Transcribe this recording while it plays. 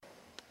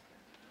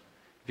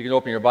If you can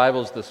open your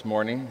Bibles this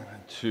morning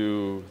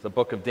to the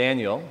book of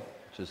Daniel,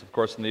 which is, of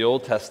course, in the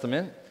Old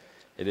Testament.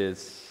 It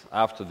is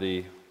after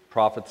the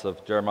prophets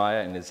of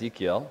Jeremiah and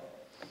Ezekiel,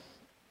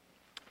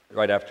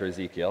 right after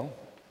Ezekiel.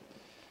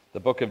 The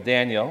book of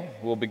Daniel.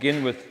 We'll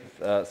begin with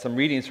some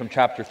readings from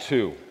chapter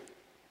 2.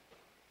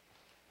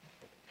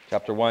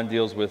 Chapter 1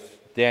 deals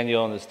with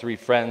Daniel and his three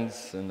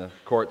friends in the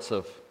courts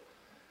of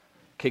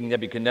King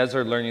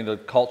Nebuchadnezzar, learning the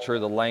culture,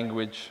 the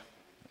language,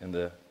 and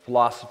the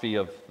philosophy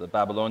of the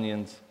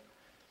Babylonians.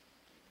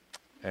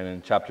 And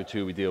in chapter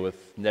 2, we deal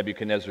with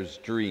Nebuchadnezzar's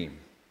dream.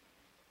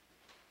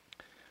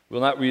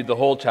 We'll not read the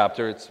whole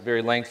chapter, it's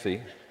very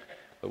lengthy,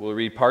 but we'll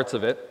read parts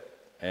of it,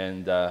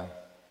 and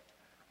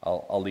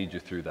I'll lead you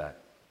through that.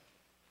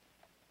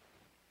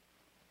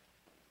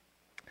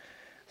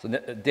 So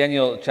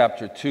Daniel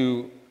chapter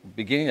 2,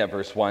 beginning at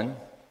verse 1.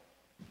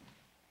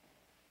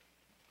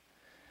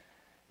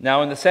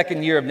 Now in the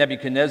second year of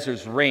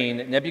Nebuchadnezzar's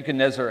reign,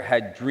 Nebuchadnezzar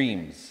had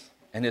dreams,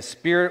 and his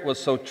spirit was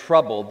so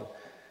troubled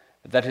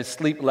that his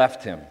sleep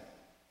left him.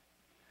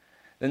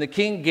 Then the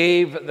king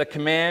gave the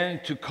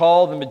command to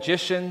call the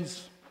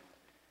magicians,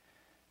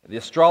 the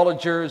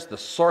astrologers, the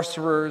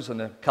sorcerers, and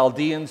the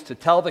Chaldeans to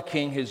tell the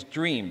king his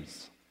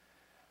dreams.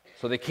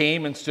 So they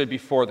came and stood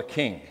before the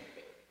king.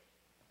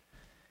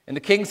 And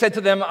the king said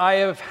to them, I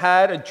have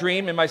had a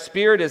dream, and my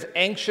spirit is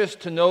anxious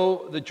to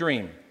know the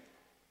dream.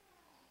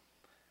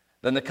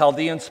 Then the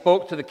Chaldeans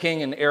spoke to the king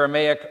in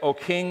Aramaic, O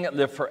king,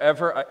 live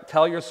forever.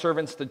 Tell your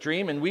servants the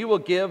dream, and we will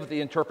give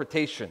the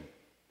interpretation.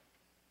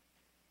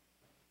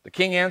 The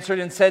king answered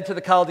and said to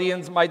the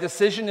Chaldeans, my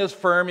decision is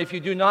firm. If you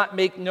do not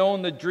make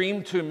known the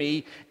dream to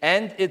me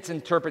and its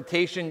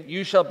interpretation,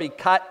 you shall be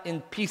cut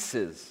in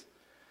pieces,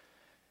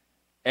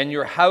 and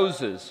your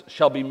houses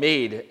shall be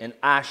made an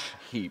ash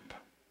heap.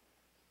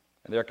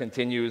 And there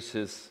continues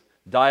his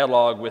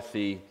dialogue with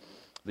the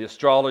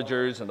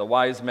astrologers and the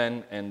wise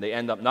men, and they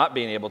end up not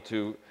being able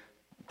to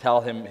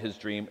tell him his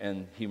dream,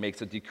 and he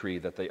makes a decree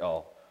that they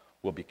all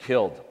will be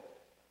killed.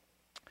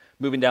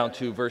 Moving down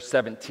to verse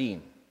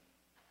 17.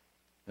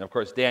 And of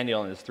course,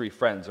 Daniel and his three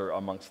friends are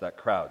amongst that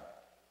crowd.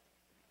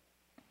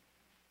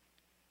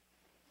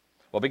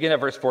 We'll begin at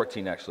verse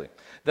 14, actually.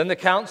 Then with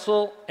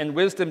counsel and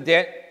wisdom,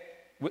 Daniel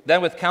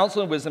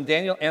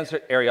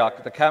answered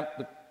Arioch,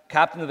 the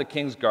captain of the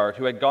king's guard,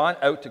 who had gone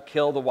out to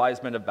kill the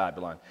wise men of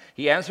Babylon.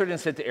 He answered and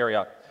said to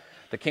Arioch,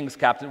 the king's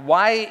captain,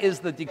 why is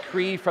the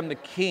decree from the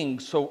king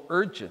so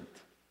urgent?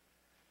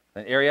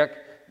 Then Arioch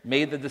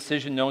made the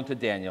decision known to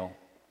Daniel.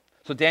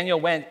 So Daniel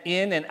went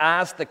in and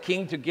asked the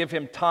king to give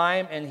him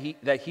time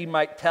that he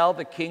might tell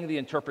the king the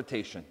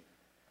interpretation.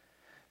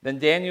 Then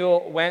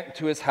Daniel went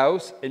to his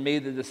house and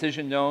made the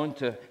decision known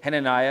to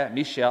Hananiah,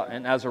 Mishael,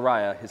 and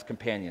Azariah, his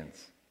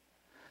companions,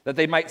 that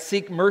they might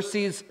seek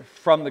mercies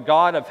from the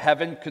God of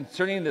heaven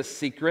concerning this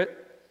secret,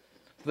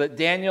 so that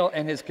Daniel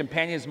and his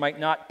companions might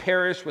not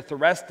perish with the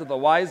rest of the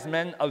wise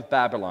men of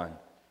Babylon.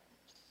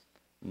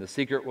 And the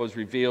secret was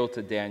revealed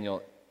to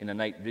Daniel in a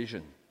night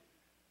vision.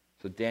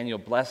 So Daniel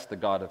blessed the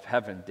God of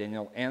heaven.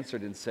 Daniel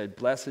answered and said,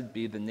 blessed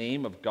be the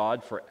name of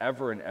God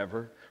forever and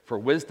ever, for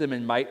wisdom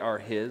and might are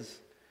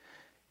his.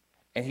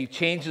 And he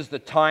changes the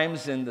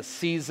times and the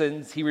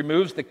seasons. He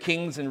removes the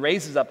kings and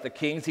raises up the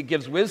kings. He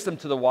gives wisdom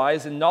to the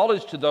wise and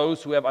knowledge to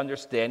those who have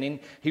understanding.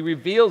 He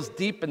reveals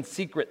deep and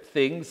secret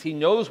things. He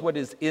knows what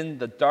is in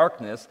the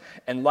darkness,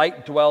 and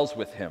light dwells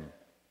with him.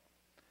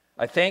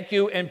 I thank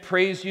you and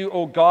praise you,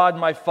 O God,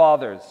 my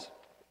fathers.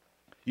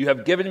 You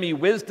have given me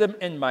wisdom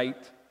and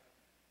might,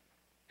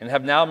 and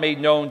have now made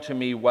known to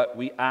me what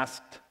we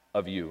asked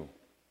of you.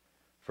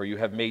 For you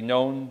have made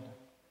known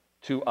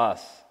to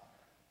us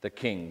the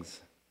king's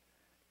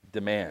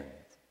demand.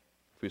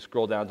 If we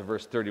scroll down to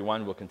verse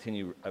 31, we'll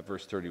continue at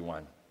verse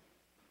 31.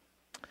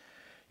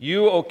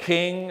 You, O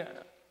king,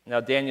 now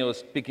Daniel is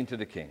speaking to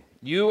the king.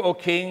 You, O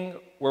king,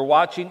 were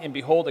watching, and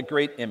behold, a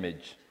great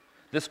image.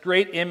 This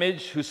great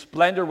image, whose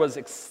splendor was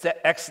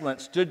excellent,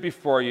 stood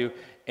before you,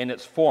 and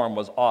its form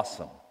was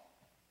awesome.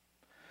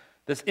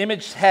 This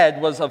image's head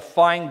was of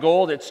fine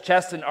gold, its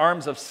chest and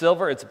arms of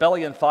silver, its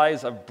belly and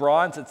thighs of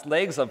bronze, its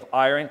legs of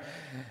iron,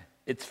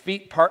 its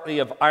feet partly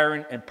of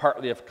iron and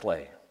partly of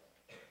clay.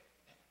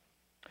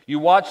 You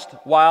watched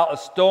while a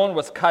stone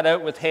was cut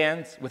out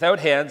without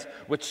hands,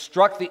 which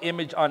struck the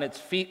image on its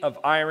feet of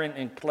iron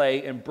and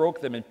clay and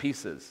broke them in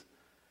pieces.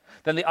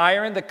 Then the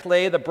iron, the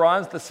clay, the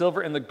bronze, the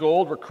silver, and the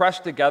gold were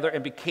crushed together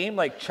and became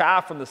like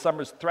chaff from the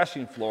summer's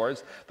threshing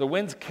floors. The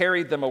winds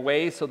carried them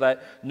away so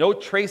that no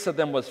trace of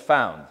them was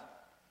found.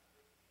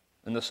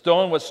 And the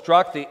stone was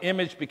struck, the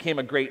image became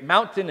a great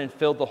mountain and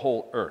filled the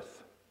whole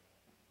earth.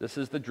 This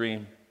is the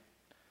dream.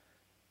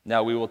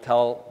 Now we will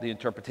tell the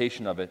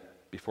interpretation of it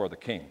before the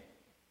king.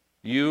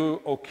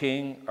 You, O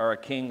king, are a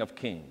king of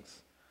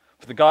kings.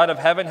 For the God of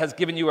heaven has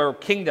given you a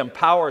kingdom,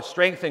 power,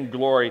 strength, and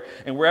glory.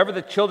 And wherever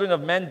the children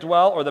of men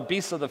dwell, or the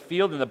beasts of the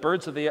field and the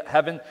birds of the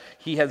heaven,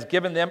 he has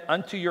given them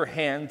unto your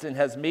hands and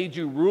has made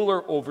you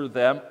ruler over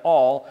them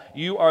all.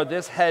 You are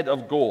this head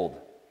of gold.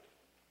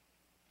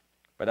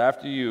 But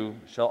after you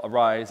shall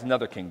arise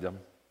another kingdom,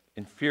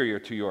 inferior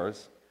to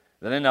yours,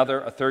 Then another,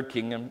 a third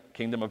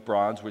kingdom of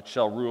bronze, which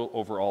shall rule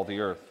over all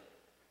the earth.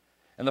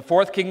 And the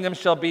fourth kingdom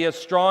shall be as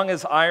strong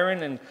as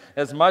iron, and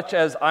as much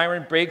as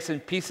iron breaks in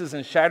pieces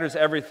and shatters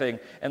everything.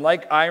 And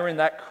like iron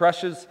that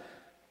crushes,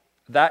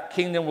 that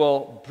kingdom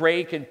will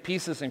break in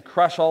pieces and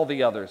crush all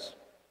the others.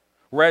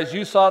 Whereas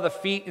you saw the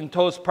feet and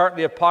toes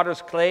partly of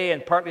potter's clay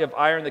and partly of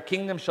iron, the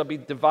kingdom shall be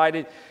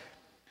divided,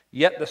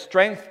 yet the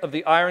strength of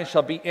the iron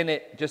shall be in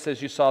it, just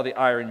as you saw the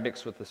iron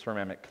mixed with the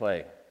ceramic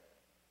clay.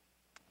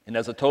 And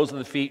as the toes of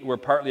the feet were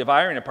partly of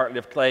iron and partly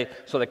of clay,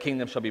 so the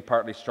kingdom shall be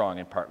partly strong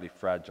and partly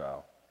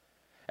fragile.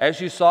 As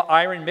you saw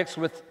iron mixed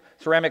with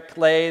ceramic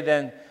clay,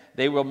 then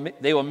they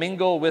will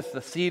mingle with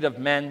the seed of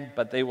men,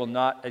 but they will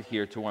not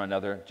adhere to one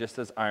another, just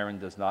as iron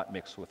does not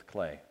mix with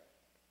clay.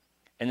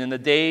 And in the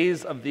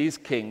days of these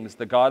kings,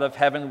 the God of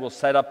heaven will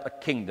set up a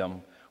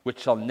kingdom which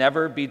shall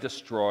never be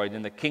destroyed,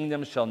 and the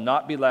kingdom shall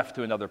not be left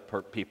to another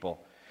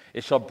people.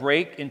 It shall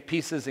break in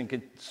pieces and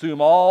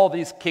consume all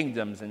these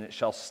kingdoms, and it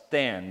shall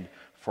stand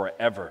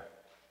forever.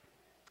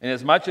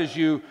 Inasmuch as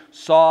you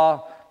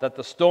saw that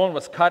the stone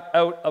was cut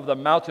out of the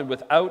mountain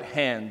without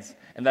hands,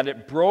 and that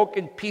it broke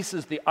in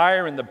pieces the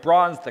iron, the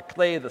bronze, the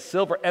clay, the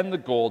silver, and the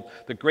gold,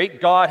 the great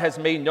God has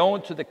made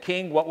known to the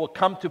king what will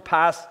come to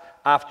pass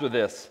after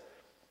this.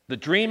 The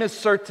dream is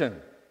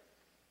certain,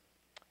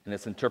 and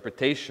its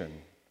interpretation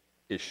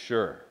is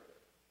sure.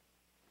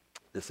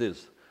 This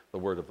is the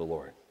word of the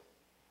Lord.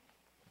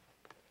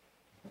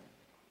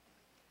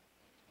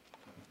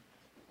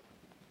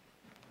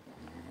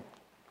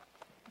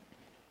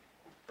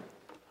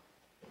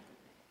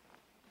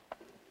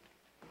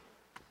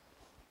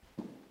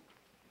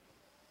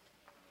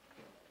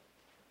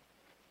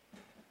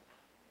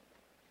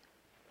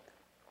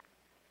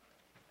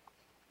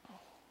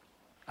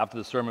 After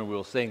the sermon, we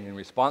will sing in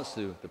response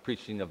to the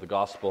preaching of the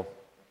gospel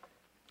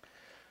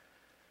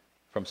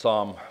from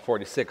Psalm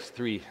 46,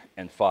 3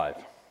 and 5.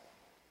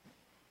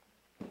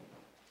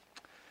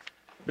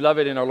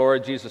 Beloved in our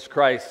Lord Jesus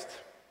Christ,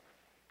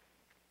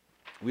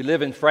 we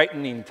live in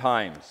frightening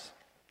times.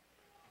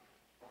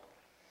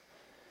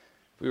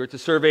 If we were to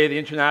survey the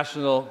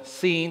international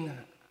scene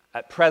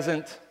at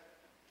present,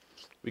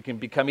 we can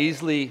become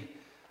easily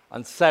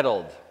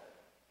unsettled.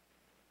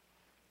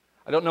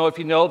 I don't know if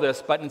you know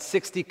this, but in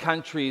 60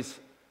 countries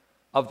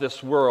of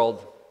this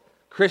world,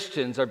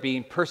 Christians are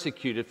being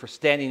persecuted for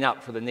standing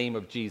up for the name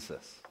of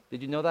Jesus.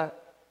 Did you know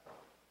that?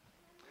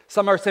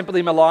 Some are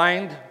simply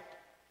maligned.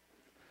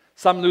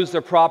 Some lose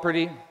their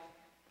property.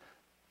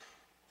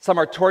 Some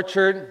are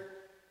tortured.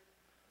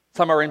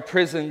 Some are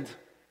imprisoned.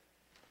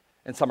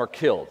 And some are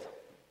killed.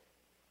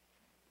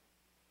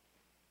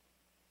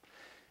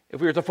 If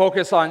we were to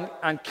focus on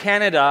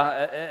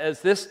Canada,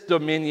 as this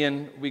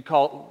dominion we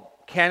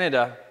call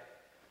Canada,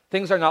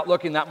 things are not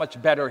looking that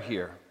much better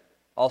here,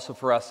 also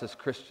for us as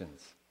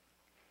Christians.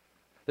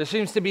 There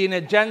seems to be an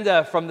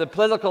agenda from the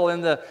political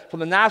and from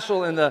the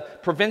national and the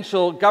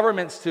provincial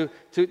governments to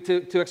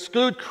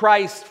exclude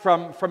Christ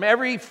from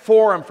every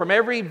forum, from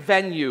every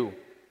venue.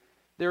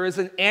 There is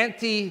an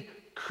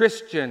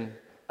anti-Christian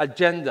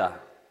agenda.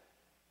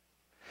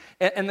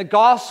 And the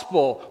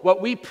gospel,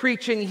 what we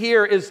preach in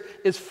here is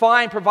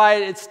fine,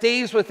 provided it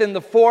stays within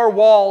the four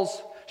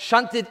walls,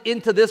 shunted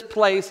into this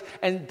place,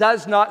 and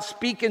does not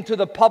speak into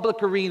the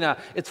public arena.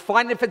 It's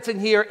fine if it's in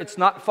here, it's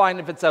not fine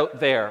if it's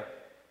out there.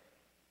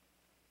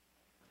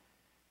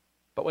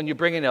 But when you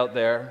bring it out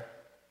there,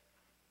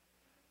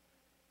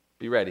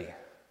 be ready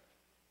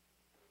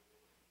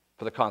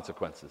for the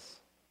consequences.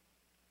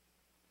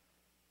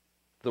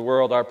 The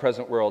world, our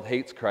present world,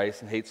 hates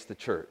Christ and hates the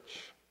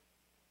church.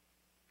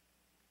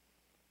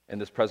 And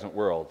this present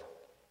world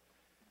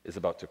is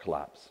about to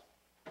collapse.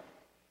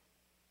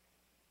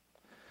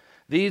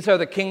 These are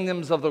the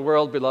kingdoms of the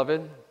world,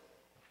 beloved.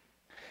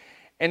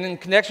 And in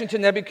connection to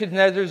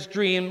Nebuchadnezzar's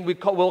dream,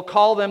 we'll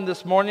call them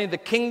this morning the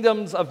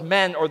kingdoms of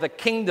men, or the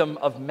kingdom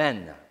of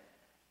men.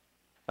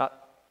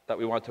 Not that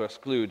we want to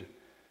exclude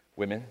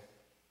women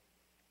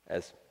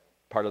as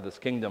part of this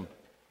kingdom,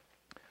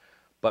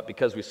 but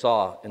because we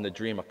saw in the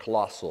dream a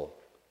colossal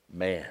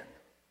man.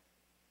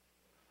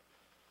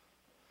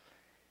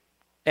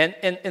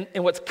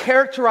 And what's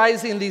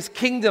characterizing these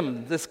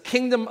kingdoms, this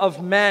kingdom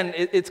of men,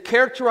 it's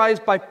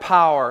characterized by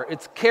power,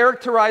 it's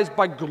characterized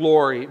by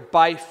glory,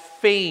 by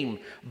fame,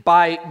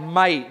 by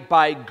might,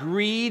 by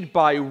greed,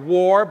 by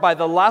war, by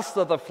the lust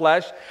of the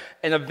flesh,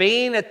 and a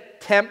vain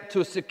attempt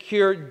to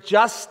secure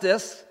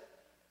justice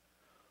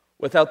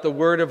without the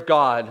word of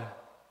God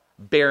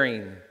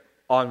bearing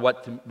on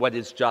what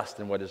is just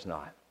and what is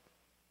not,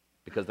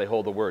 because they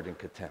hold the word in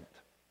contempt.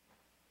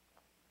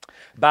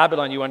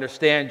 Babylon, you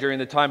understand, during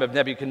the time of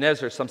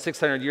Nebuchadnezzar, some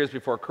 600 years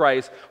before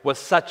Christ, was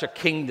such a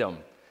kingdom.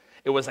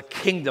 It was a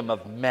kingdom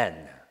of men.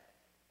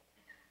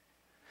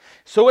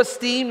 So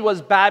esteemed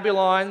was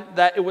Babylon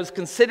that it was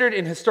considered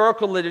in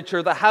historical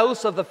literature the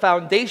house of the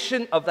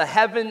foundation of the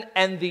heaven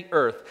and the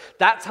earth.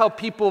 That's how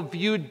people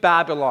viewed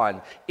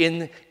Babylon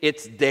in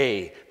its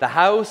day. The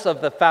house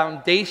of the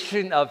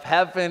foundation of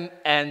heaven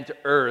and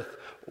earth.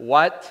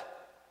 What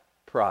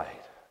pride.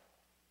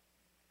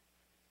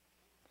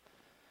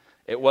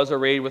 It was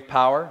arrayed with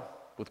power,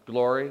 with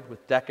glory,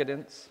 with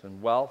decadence and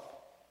wealth.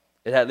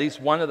 It had at least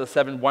one of the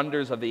 7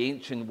 wonders of the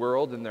ancient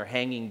world in their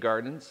hanging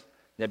gardens.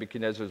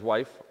 Nebuchadnezzar's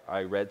wife,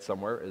 I read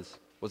somewhere,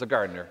 was a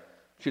gardener.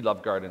 She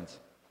loved gardens,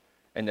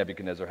 and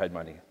Nebuchadnezzar had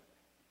money.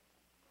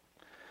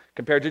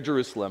 Compared to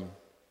Jerusalem,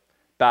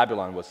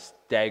 Babylon was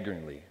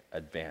staggeringly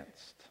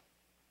advanced.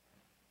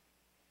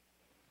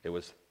 It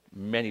was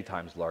many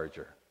times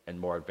larger and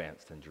more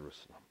advanced than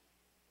Jerusalem.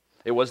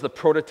 It was the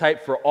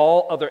prototype for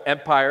all other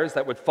empires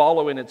that would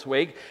follow in its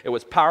wake. It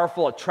was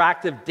powerful,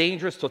 attractive,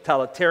 dangerous,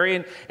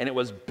 totalitarian, and it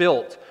was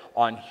built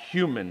on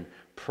human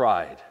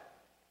pride.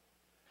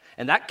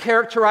 And that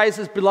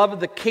characterizes, beloved,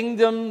 the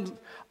kingdom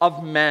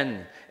of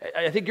men.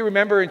 I think you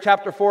remember in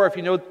chapter 4, if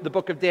you know the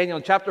book of Daniel,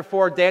 in chapter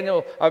 4,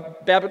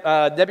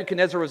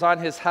 Nebuchadnezzar was on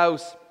his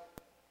house,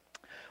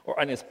 or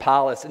on his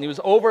palace, and he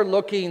was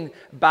overlooking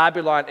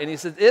Babylon, and he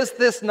said, "Is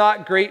this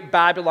not great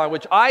Babylon,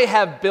 which I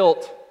have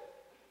built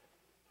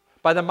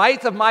by the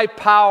might of my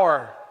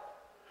power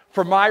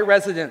for my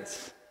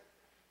residence,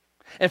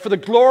 and for the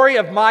glory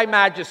of my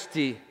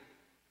majesty?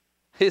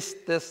 Is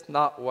this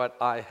not what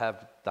I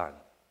have done?"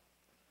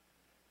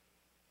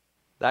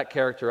 That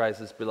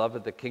characterizes,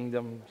 beloved, the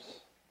kingdoms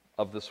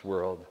of this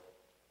world.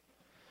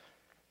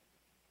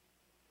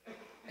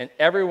 And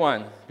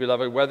everyone,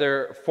 beloved,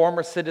 whether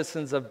former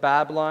citizens of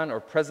Babylon or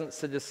present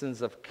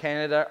citizens of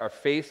Canada, are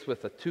faced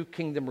with a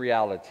two-kingdom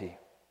reality.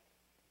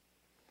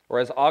 Or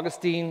as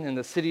Augustine in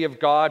the City of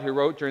God, who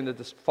wrote during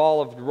the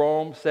fall of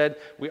Rome, said,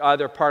 "We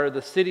either part of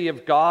the city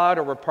of God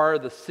or we're part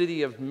of the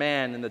city of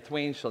man, and the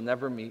twain shall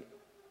never meet."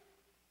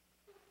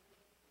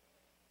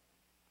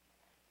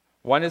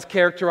 One is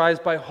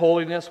characterized by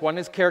holiness, one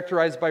is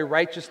characterized by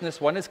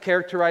righteousness, one is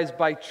characterized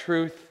by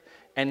truth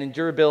and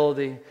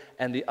endurability,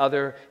 and the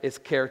other is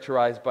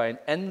characterized by an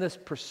endless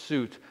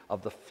pursuit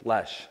of the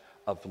flesh,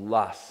 of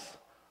lust,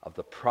 of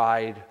the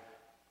pride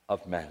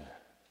of men.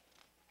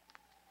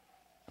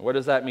 What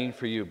does that mean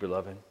for you,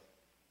 beloved,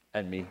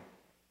 and me?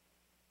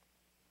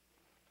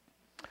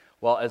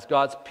 Well, as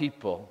God's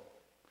people,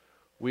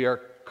 we are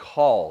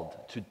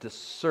called to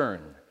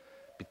discern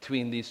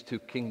between these two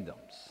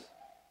kingdoms.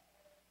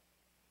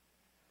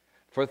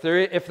 For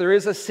if there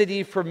is a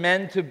city for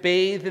men to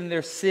bathe in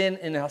their sin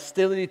and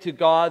hostility to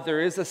God, there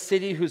is a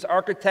city whose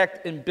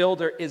architect and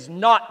builder is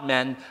not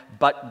men,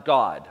 but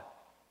God.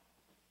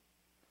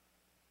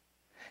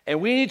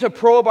 And we need to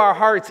probe our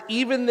hearts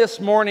even this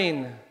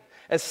morning.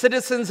 As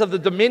citizens of the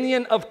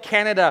Dominion of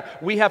Canada,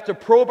 we have to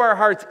probe our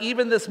hearts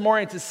even this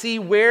morning to see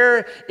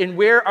where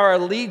our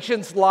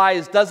allegiance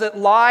lies. Does it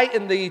lie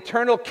in the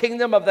eternal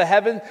kingdom of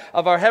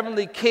our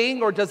heavenly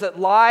King, or does it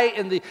lie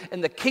in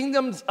the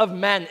kingdoms of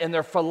men and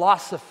their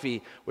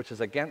philosophy, which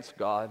is against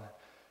God,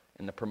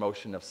 and the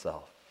promotion of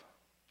self?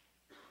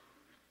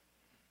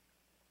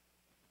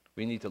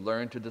 We need to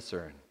learn to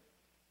discern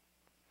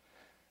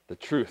the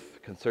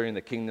truth concerning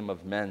the kingdom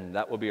of men.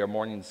 That will be our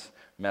morning's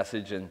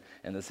message, and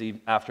this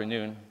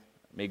afternoon,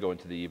 may go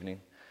into the evening.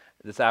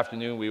 This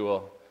afternoon we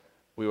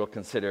will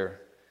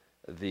consider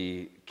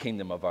the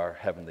kingdom of our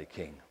heavenly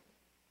King.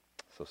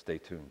 So stay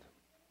tuned.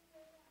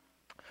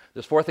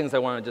 There's 4 things I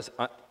want to just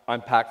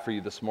unpack for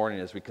you this morning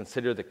as we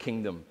consider the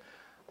kingdom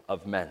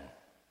of men.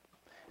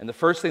 And the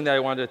first thing that I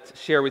want to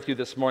share with you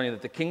this morning,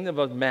 that the kingdom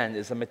of men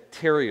is a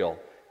material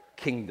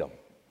kingdom.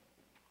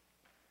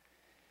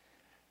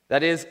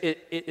 That is,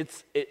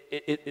 it's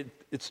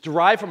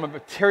derived from a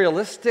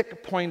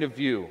materialistic point of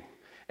view.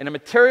 And a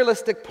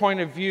materialistic point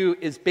of view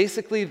is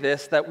basically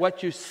this, that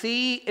what you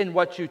see and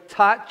what you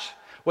touch,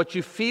 what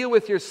you feel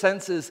with your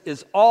senses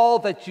is all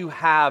that you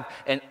have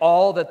and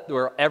all that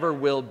there ever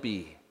will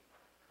be.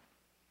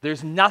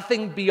 There's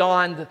nothing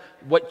beyond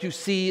what you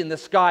see in the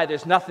sky.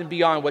 There's nothing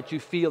beyond what you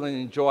feel and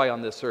enjoy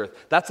on this earth.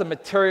 That's a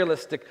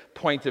materialistic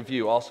point of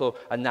view, also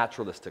a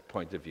naturalistic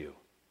point of view.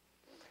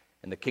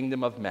 And the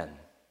kingdom of men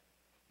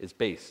is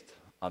based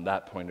on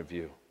that point of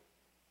view.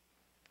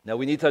 Now,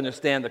 we need to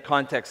understand the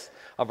context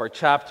of our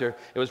chapter.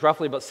 It was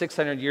roughly about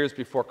 600 years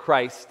before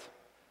Christ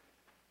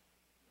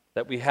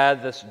that we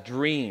had this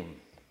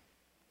dream,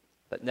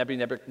 that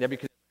Nebuchadnezzar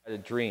had a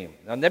dream.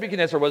 Now,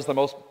 Nebuchadnezzar was the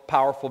most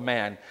powerful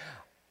man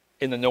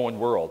in the known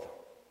world.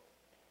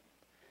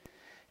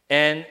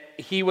 And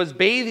he was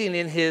bathing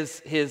in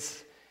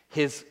his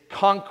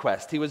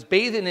conquest. He was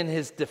bathing in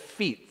his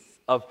defeats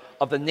of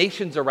the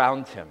nations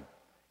around him.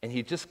 And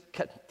he just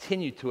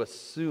continued to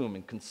assume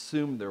and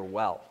consume their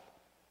wealth.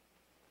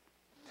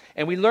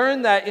 And we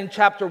learn that in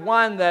chapter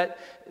 1 that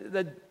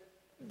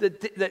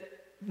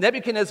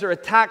Nebuchadnezzar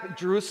attacked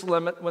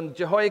Jerusalem when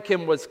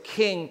Jehoiakim was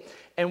king.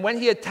 And when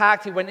he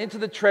attacked, he went into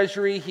the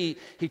treasury. He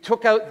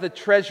took out the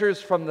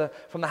treasures from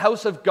the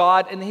house of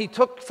God, and he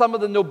took some of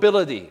the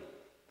nobility,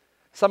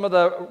 some of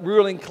the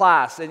ruling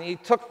class, and he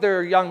took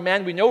their young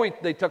men. We know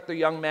they took their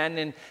young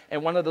men,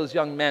 and one of those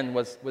young men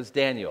was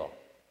Daniel.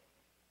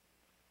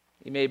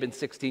 He may have been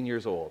 16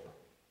 years old,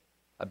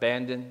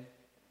 abandoned,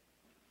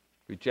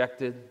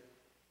 rejected,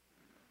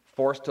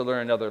 forced to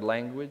learn another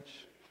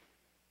language,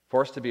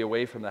 forced to be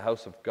away from the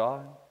house of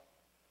God,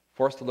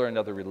 forced to learn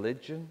another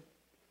religion.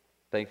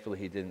 Thankfully,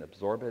 he didn't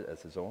absorb it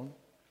as his own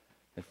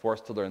and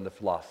forced to learn the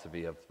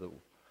philosophy of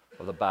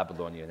the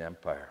Babylonian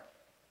Empire.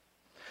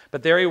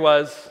 But there he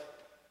was.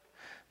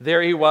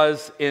 There he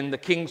was in the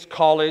King's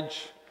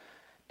College,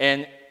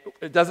 and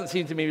it doesn't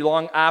seem to me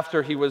long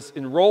after he was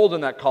enrolled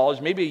in that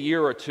college, maybe a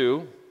year or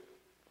two,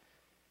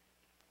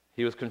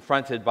 he was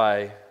confronted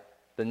by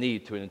the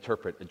need to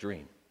interpret a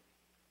dream.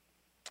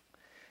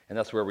 And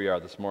that's where we are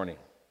this morning.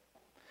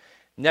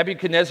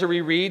 Nebuchadnezzar,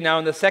 we read, now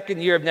in the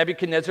second year of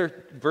Nebuchadnezzar,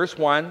 verse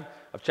 1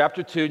 of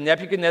chapter 2,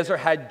 Nebuchadnezzar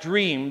had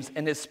dreams,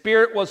 and his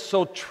spirit was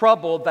so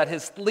troubled that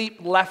his sleep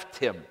left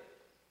him.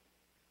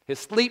 His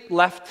sleep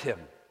left him.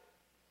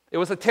 It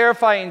was a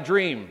terrifying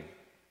dream.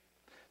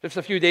 Just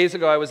a few days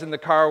ago, I was in the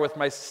car with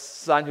my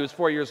son, who was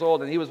 4 years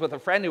old, and he was with a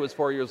friend who was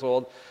 4 years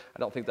old. I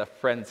don't think that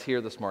friend's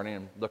here this morning.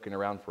 I'm looking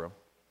around for him.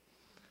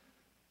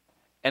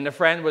 And the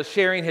friend was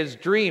sharing his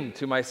dream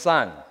to my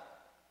son.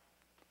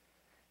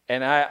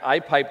 And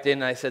I piped in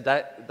and I said,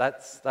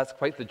 that's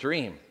quite the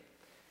dream.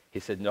 He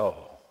said,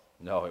 no,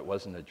 it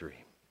wasn't a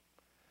dream.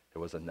 It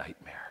was a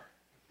nightmare.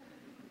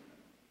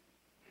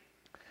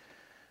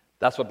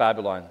 That's what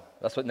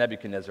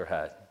Nebuchadnezzar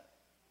had,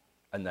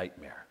 a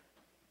nightmare.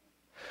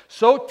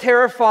 So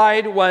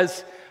terrified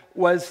was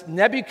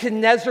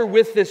Nebuchadnezzar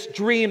with this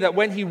dream that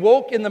when he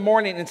woke in the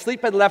morning and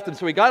sleep had left him,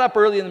 so he got up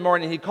early in the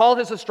morning, he called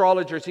his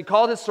astrologers, he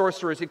called his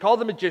sorcerers, he called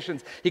the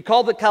magicians, he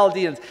called the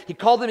Chaldeans, he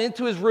called them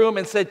into his room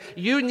and said,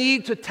 you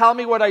need to tell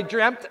me what I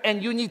dreamt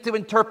and you need to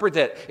interpret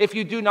it. If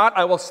you do not,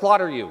 I will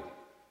slaughter you.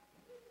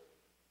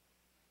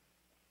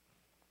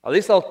 At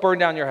least I'll burn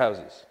down your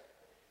houses.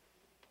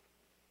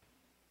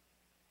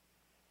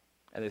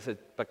 And they said,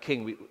 but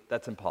king,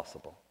 that's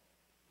impossible.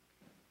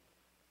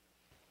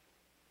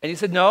 And he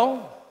said,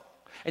 no.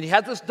 And he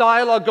had this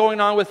dialogue going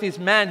on with these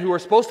men who were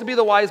supposed to be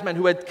the wise men,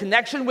 who had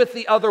connection with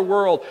the other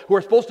world, who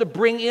were supposed to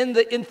bring in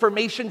the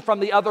information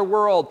from the other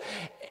world.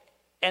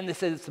 And they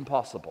said, it's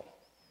impossible.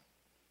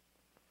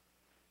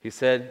 He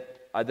said,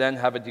 I then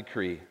have a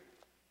decree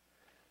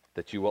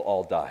that you will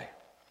all die.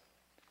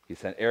 He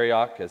sent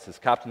Arioch as his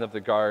captain of the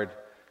guard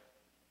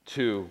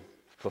to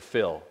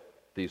fulfill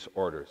these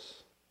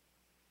orders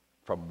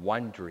from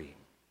one dream.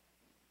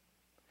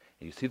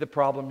 And you see the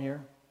problem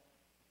here?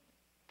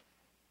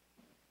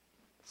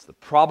 It's the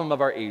problem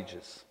of our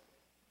ages.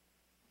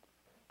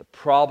 The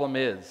problem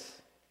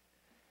is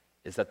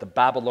that the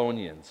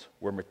Babylonians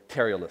were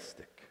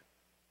materialistic.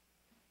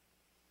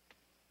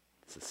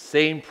 It's the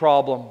same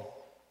problem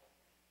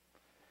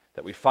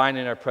that we find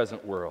in our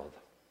present world.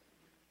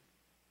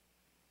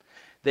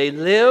 They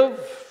live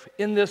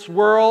in this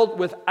world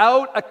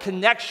without a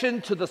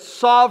connection to the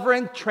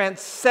sovereign,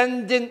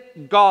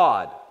 transcendent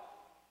God.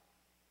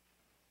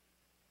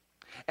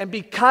 And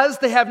because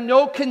they have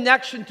no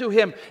connection to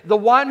Him, the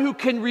one who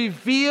can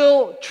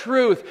reveal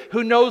truth,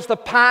 who knows the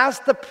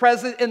past, the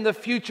present, and the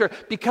future,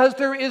 because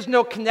there is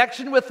no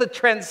connection with the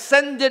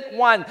transcendent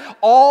one,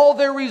 all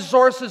their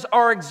resources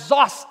are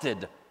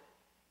exhausted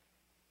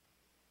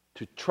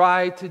to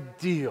try to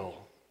deal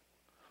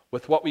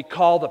with what we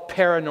call the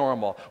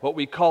paranormal, what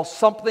we call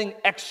something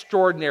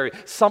extraordinary,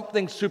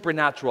 something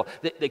supernatural.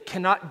 They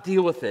cannot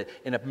deal with it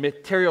in a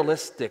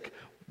materialistic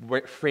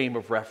frame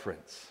of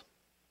reference.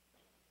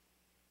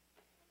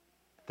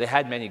 They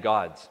had many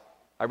gods.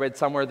 I read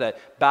somewhere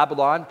that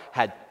Babylon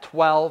had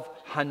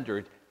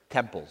 1,200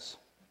 temples.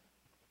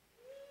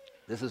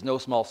 This is no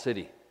small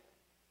city.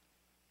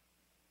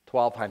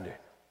 1,200.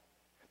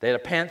 They had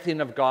a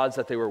pantheon of gods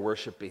that they were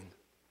worshiping.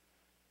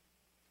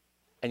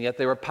 And yet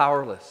they were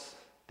powerless.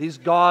 These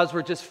gods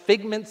were just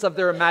figments of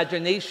their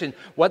imagination.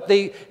 What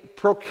they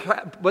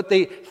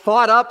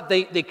thought up,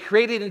 they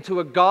created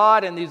into a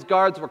god, and these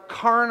gods were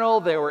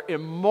carnal, they were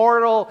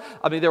immortal.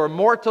 They were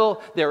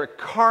mortal, they were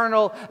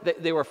carnal,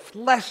 they were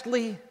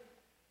fleshly.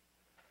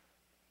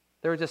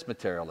 They were just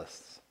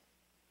materialists.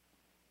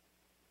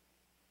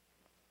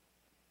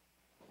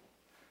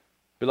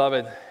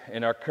 Beloved,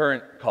 in our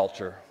current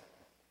culture,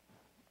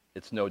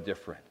 it's no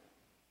different.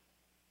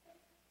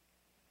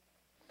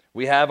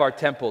 We have our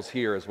temples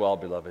here as well,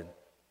 beloved.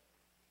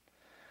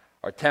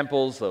 Our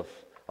temples of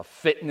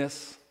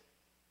fitness,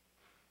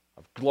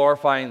 of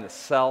glorifying the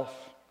self.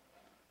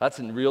 That's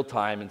in real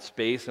time and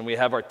space. And we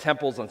have our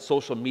temples on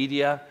social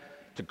media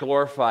to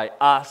glorify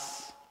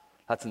us.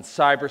 That's in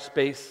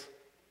cyberspace.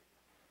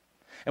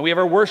 And we have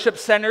our worship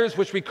centers,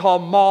 which we call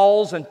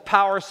malls and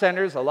power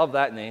centers. I love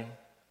that name.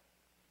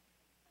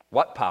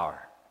 What power?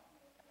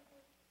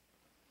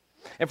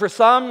 And for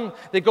some,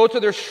 they go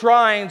to their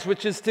shrines,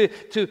 which is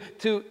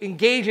to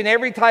engage in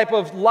every type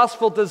of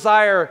lustful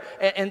desire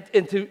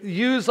and to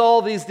use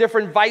all these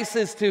different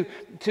vices to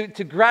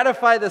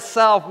gratify the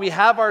self. We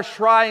have our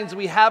shrines,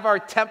 we have our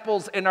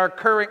temples in our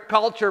current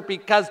culture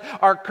because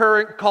our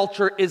current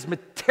culture is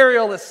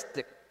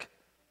materialistic.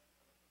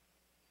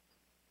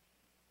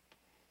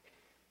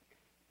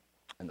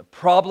 And the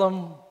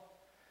problem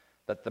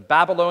that the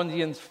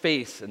Babylonians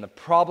face and the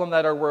problem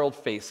that our world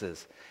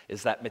faces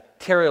is that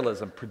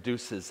materialism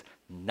produces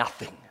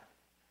nothing.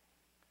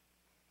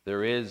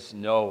 There is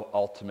no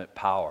ultimate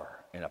power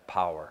in a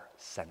power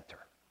center.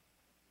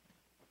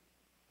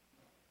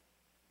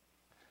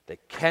 They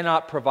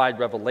cannot provide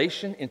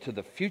revelation into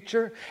the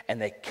future,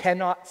 and they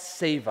cannot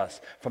save us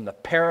from the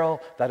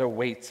peril that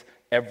awaits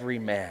every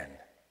man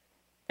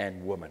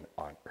and woman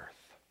on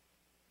earth.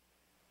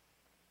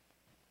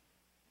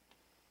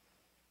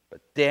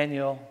 But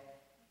Daniel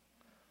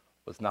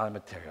was not a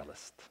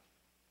materialist.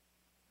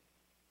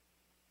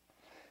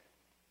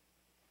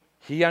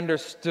 He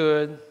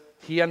understood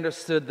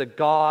the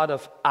God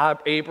of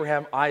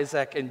Abraham,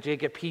 Isaac, and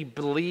Jacob. He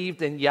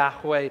believed in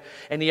Yahweh,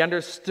 and he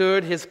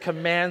understood his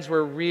commands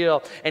were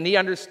real. And he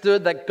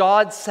understood that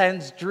God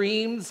sends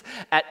dreams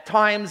at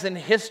times in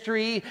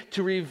history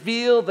to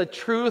reveal the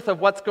truth of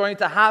what's going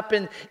to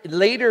happen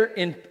later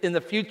in the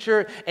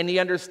future. And he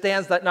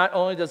understands that not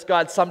only does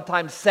God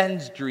sometimes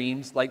send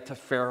dreams, like to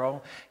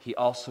Pharaoh, he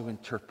also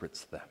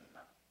interprets them.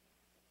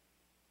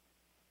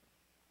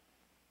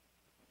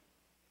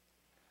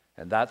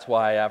 And that's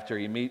why after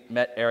he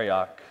met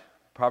Arioch,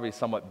 probably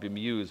somewhat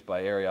bemused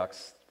by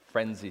Arioch's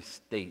frenzied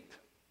state,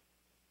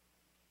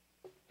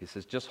 he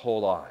says, just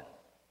hold on.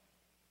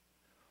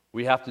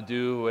 We have to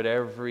do what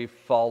every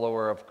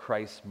follower of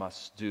Christ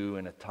must do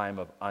in a time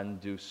of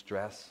undue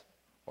stress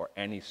or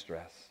any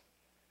stress.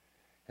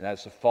 And that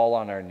is to fall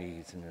on our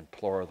knees and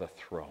implore the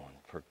throne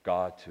for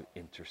God to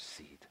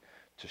intercede,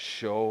 to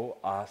show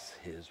us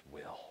his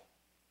will.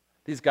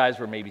 These guys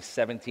were maybe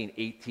 17,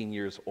 18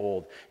 years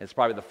old. And it's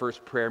probably the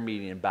first prayer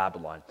meeting in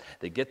Babylon.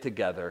 They get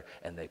together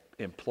and they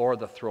implore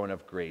the throne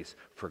of grace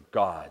for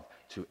God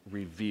to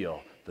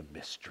reveal the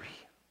mystery.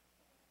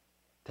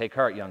 Take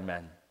heart, young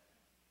men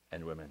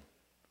and women.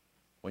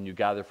 When you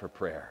gather for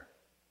prayer,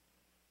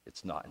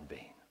 it's not in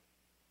vain.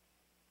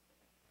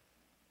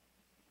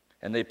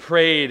 And they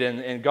prayed,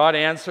 and God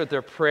answered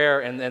their prayer.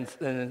 And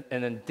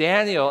then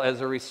Daniel, as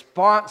a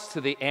response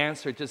to the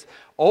answer, just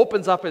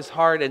opens up his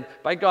heart. And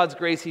by God's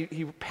grace, he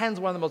pens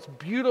one of the most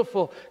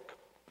beautiful,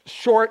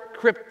 short,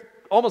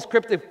 almost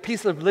cryptic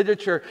piece of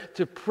literature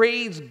to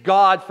praise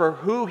God for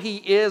who he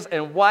is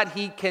and what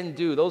he can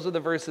do. Those are the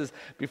verses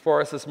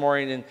before us this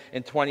morning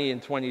in 20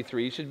 and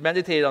 23. You should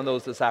meditate on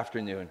those this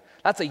afternoon.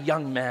 That's a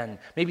young man,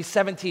 maybe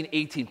 17,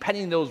 18,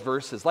 penning those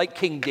verses like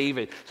King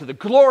David to the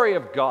glory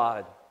of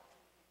God.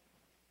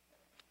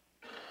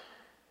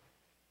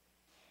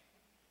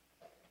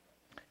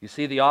 You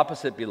see, the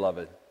opposite,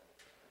 beloved,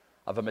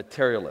 of a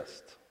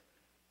materialist,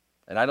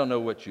 and I don't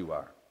know what you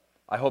are.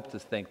 I hope to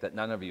think that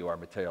none of you are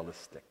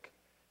materialistic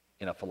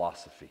in a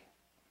philosophy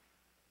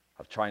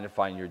of trying to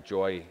find your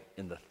joy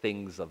in the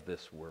things of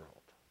this world.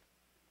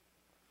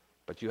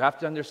 But you have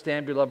to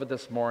understand, beloved,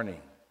 this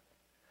morning,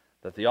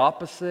 that the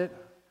opposite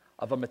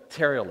of a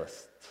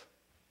materialist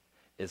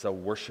is a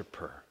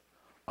worshiper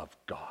of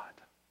God.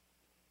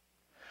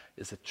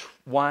 Is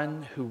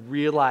one who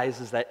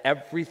realizes that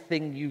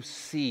everything you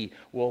see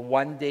will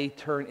one day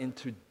turn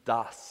into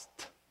dust.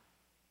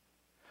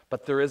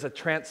 But there is a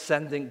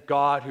transcendent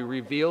God who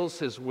reveals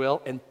his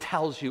will and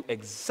tells you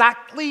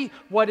exactly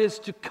what is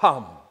to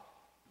come.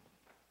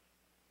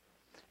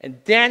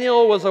 And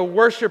Daniel was a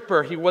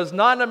worshiper. He was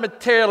not a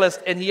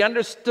materialist, and he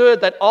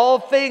understood that all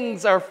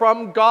things are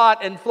from God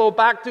and flow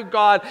back to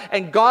God,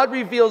 and God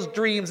reveals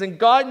dreams, and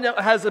God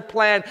has a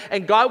plan,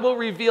 and God will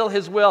reveal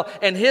his will,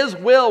 and his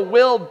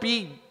will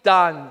be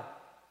done.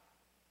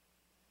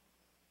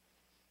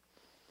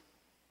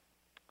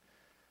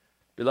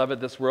 Beloved,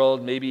 this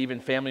world, maybe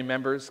even family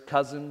members,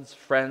 cousins,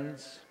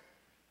 friends,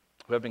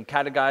 who have been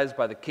catechized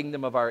by the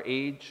kingdom of our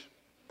age,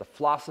 the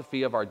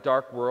philosophy of our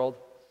dark world,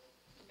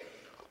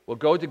 will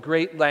go to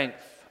great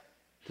length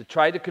to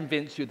try to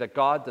convince you that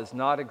God does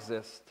not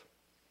exist.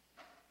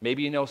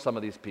 Maybe you know some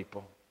of these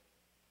people.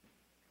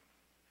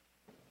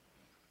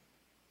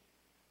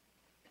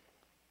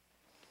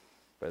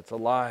 But it's a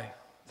lie.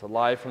 It's a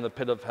lie from the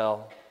pit of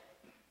hell.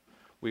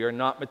 We are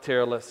not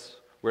materialists.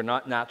 We're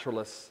not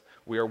naturalists.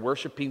 We are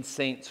worshiping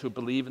saints who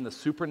believe in the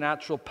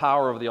supernatural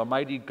power of the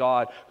Almighty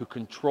God who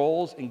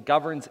controls and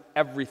governs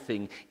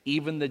everything,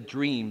 even the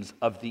dreams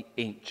of the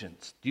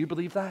ancients. Do you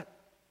believe that?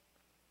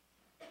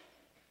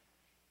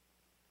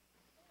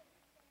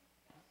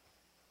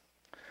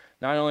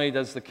 Not only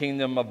does the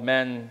kingdom of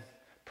men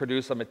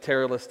produce a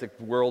materialistic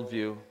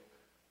worldview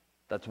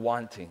that's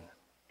wanting,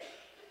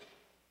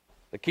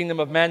 the kingdom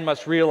of men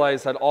must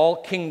realize that all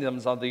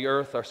kingdoms on the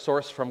earth are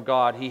sourced from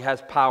God. He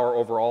has power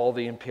over all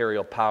the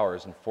imperial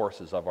powers and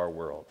forces of our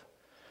world.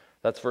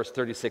 That's verse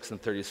 36 and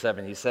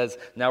 37. He says,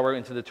 now we're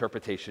into the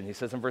interpretation. He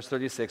says in verse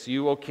 36,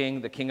 you, O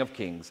king, the king of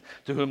kings,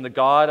 to whom the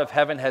God of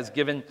heaven has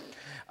given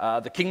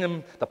the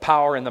kingdom, the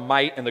power, and the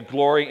might, and the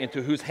glory,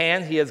 into whose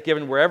hand he has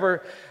given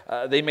wherever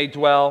they may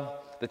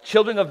dwell, the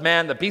children of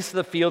man, the beasts of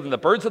the field, and the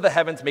birds of the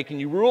heavens, making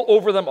you rule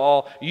over them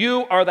all.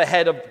 You are the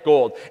head of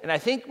gold. And I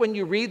think when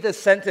you read this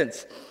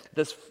sentence,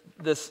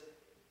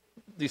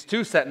 these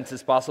two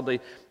sentences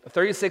possibly,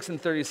 36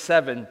 and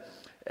 37,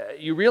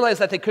 you realize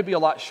that they could be a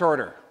lot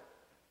shorter.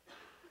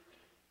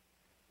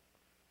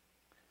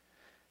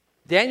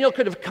 Daniel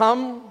could have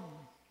come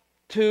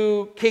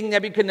to King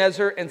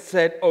Nebuchadnezzar and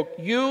said, "Oh,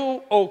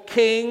 you, O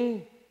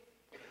king,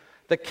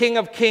 the king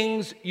of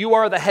kings, you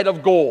are the head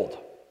of gold."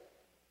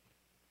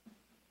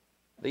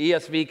 The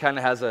ESV kind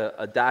of has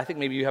a dash. I think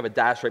maybe you have a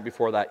dash right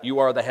before that. You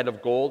are the head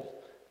of gold.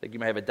 I think you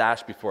might have a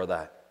dash before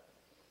that.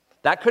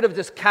 That could have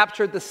just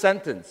captured the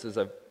sentence.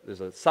 There's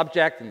a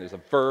subject, and there's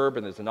a verb,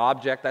 and there's an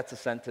object. That's a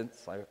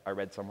sentence I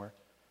read somewhere.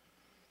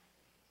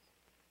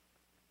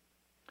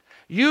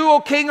 You, O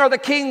king, are the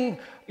king.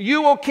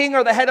 You, O king,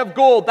 are the head of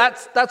gold.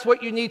 That's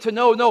what you need to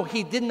know. No,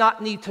 he did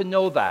not need to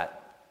know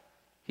that.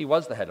 He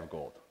was the head of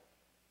gold.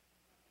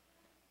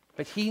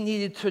 But he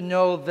needed to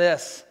know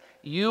this.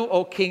 You,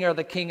 O king, are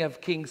the king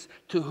of kings,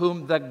 to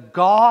whom the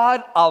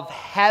God of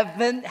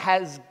heaven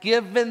has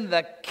given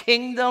the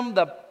kingdom,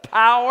 the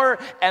power,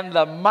 and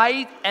the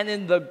might, and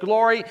in the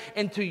glory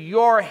into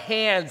your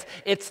hands.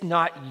 It's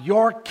not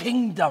your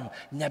kingdom,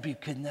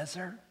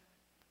 Nebuchadnezzar.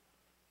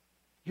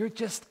 You're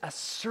just a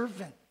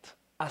servant,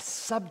 a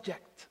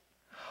subject.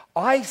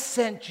 I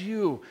sent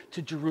you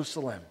to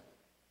Jerusalem.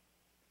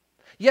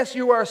 Yes,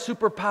 you are a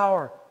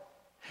superpower.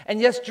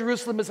 And yes,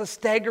 Jerusalem is a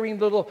staggering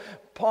little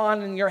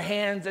pawn in your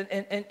hands,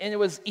 and it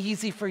was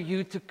easy for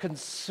you to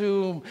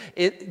consume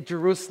it,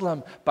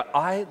 Jerusalem. But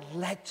I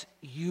let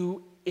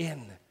you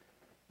in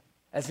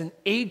as an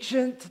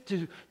agent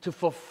to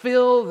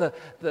fulfill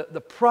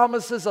the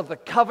promises of the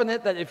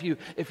covenant, that if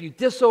you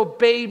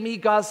disobey me,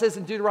 God says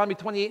in Deuteronomy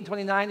 28 and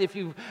 29, if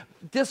you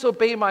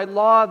disobey my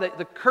law, that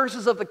the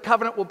curses of the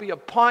covenant will be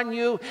upon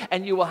you,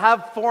 and you will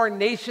have foreign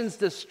nations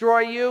destroy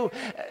you.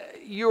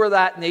 You are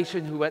that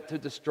nation who went to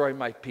destroy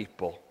my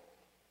people.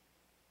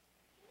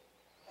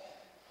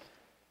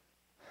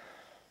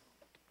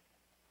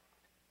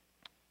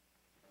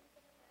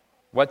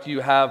 What do you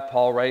have,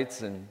 Paul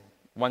writes in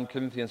 1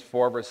 Corinthians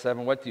 4, verse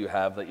 7, what do you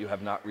have that you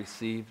have not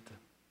received?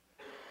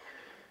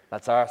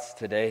 That's us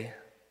today.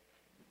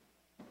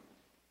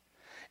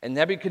 And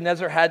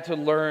Nebuchadnezzar had to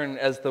learn,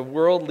 as the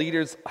world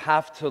leaders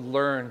have to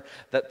learn,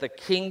 that the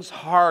king's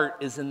heart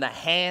is in the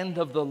hand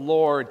of the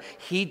Lord.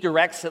 He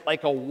directs it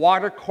like a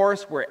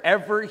watercourse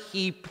wherever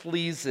he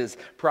pleases.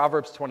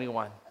 Proverbs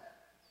 21.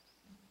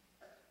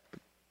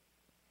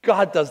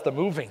 God does the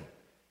moving.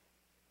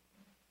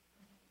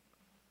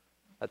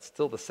 That's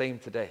still the same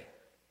today.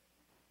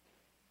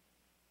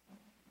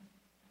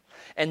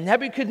 And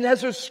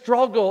Nebuchadnezzar's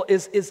struggle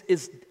is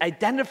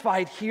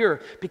identified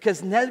here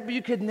because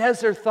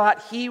Nebuchadnezzar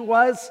thought he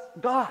was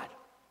God.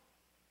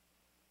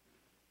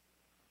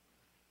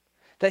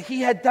 That he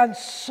had done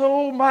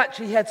so much,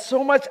 he had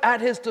so much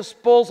at his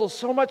disposal,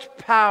 so much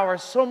power,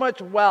 so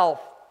much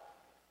wealth.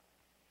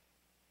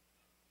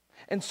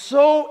 And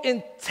so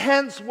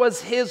intense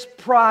was his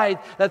pride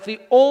that the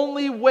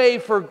only way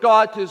for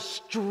God to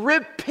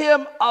strip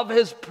him of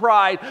his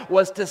pride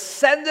was to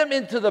send him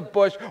into the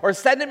bush or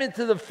send him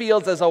into the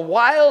fields as a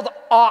wild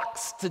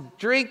ox to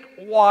drink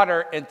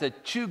water and to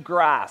chew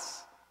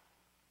grass.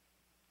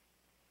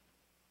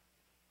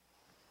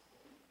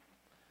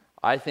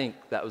 I think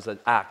that was an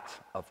act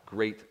of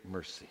great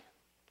mercy.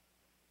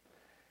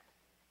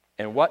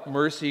 And what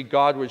mercy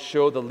God would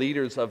show the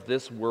leaders of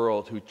this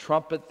world who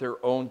trumpet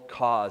their own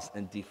cause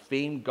and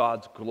defame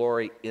God's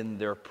glory in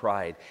their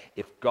pride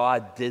if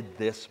God did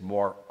this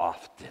more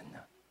often,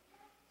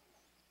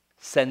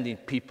 sending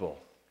people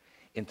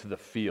into the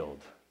field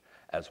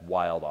as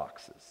wild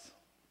oxes.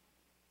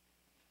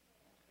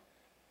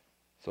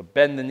 So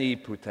bend the knee,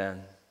 Putin,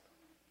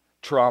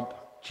 Trump,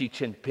 Xi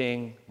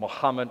Jinping,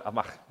 Mohammed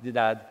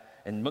Ahmadinejad,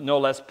 and no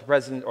less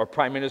President or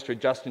Prime Minister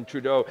Justin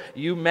Trudeau,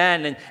 you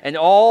men and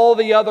all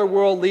the other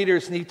world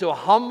leaders need to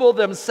humble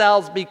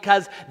themselves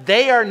because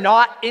they are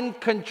not in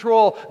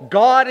control.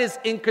 God is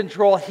in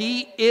control.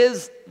 He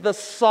is the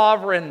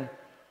sovereign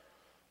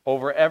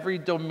over every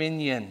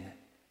dominion,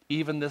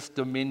 even this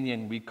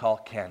dominion we call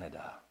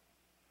Canada.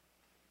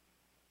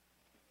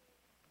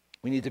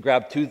 We need to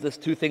grab two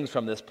things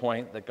from this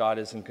point, that God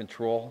is in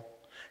control.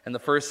 And the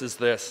first is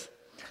this,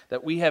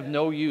 that we have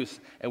no use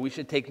and we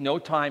should take no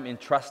time in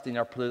trusting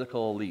our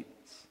political elites.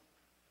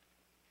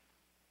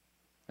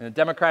 In a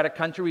democratic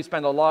country, we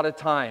spend a lot of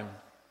time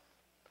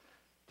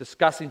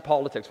discussing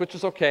politics, which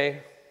is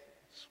okay.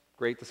 It's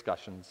great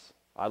discussions.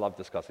 I love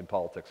discussing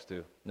politics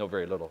too. Know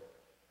very little.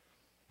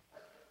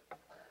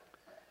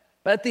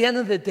 But at the end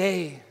of the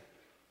day,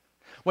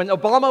 when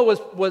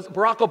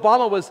Barack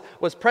Obama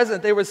was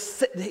president,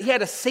 he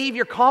had a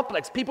savior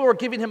complex. People were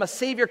giving him a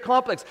savior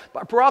complex.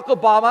 But Barack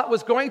Obama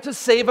was going to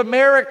save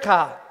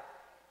America.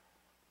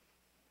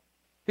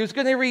 He was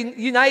going to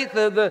reunite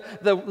the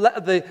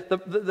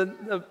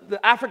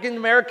African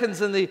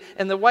Americans and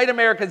the white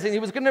Americans, and he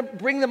was going to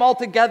bring them all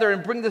together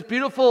and bring this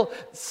beautiful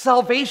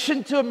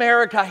salvation to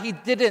America. He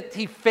didn't.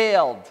 He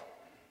failed.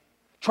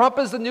 Trump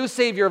is the new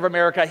savior of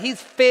America.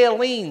 He's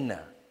failing.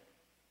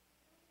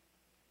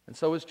 And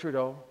so is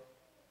Trudeau.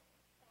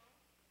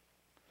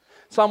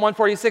 Psalm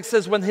 146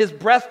 says, when his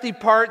breath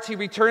departs, he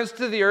returns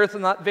to the earth,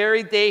 and that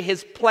very day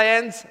his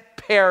plans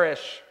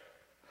perish.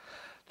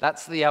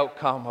 That's the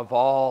outcome of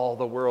all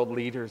the world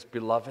leaders,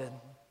 beloved.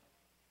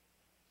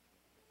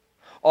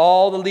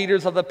 All the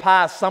leaders of the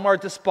past, some are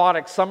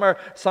despotic, some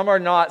are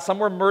not, some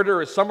were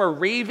murderers, some are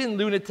raving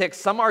lunatics,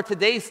 some are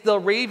today still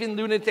raving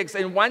lunatics,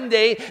 and one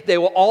day they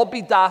will all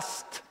be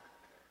dust.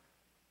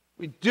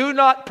 We do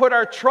not put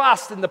our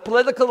trust in the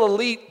political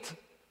elite.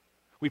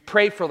 We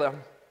pray for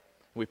them.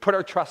 We put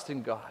our trust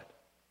in God.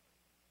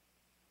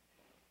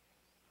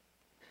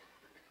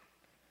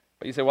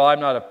 But you say, well, I'm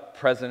not a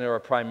president or a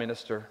prime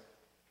minister.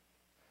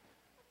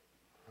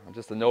 I'm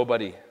just a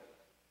nobody.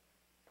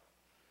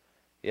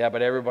 Yeah,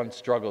 but everyone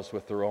struggles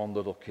with their own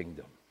little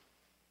kingdom.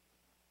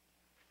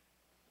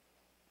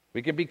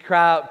 We can be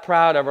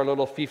proud of our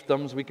little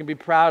fiefdoms. We can be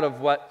proud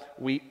of what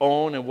we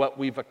own and what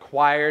we've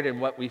acquired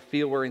and what we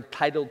feel we're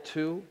entitled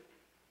to.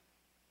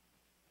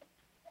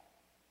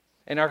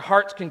 And our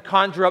hearts can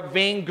conjure up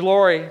vain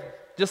glory,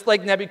 just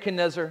like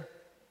Nebuchadnezzar,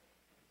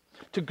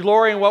 to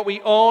glory in what we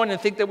own and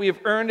think that we have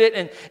earned it.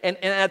 And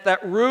at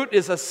that root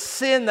is a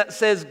sin that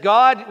says,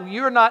 God,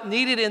 you're not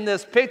needed in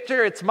this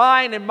picture. It's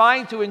mine and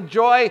mine to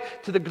enjoy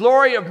to the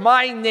glory of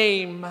my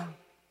name.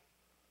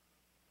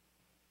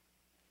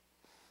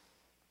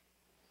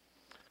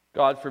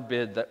 God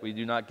forbid that we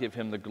do not give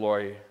him the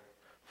glory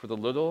for the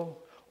little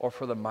or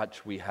for the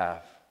much we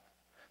have.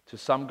 To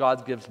some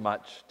God gives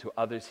much, to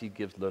others he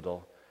gives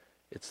little.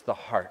 It's the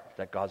heart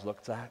that God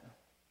looks at.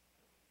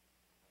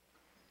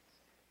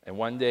 And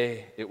one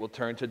day it will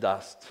turn to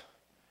dust,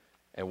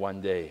 and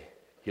one day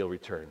he'll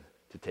return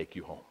to take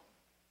you home.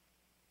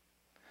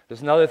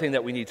 There's another thing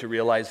that we need to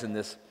realize in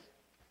this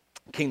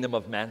kingdom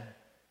of men,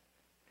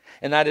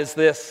 and that is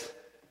this,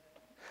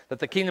 that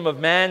the kingdom of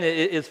man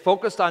is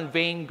focused on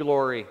vain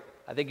glory.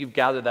 I think you've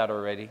gathered that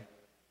already.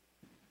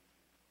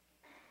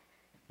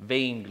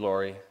 Vain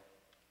glory.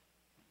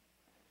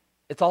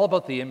 It's all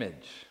about the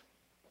image.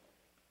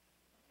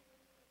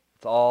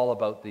 It's all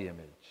about the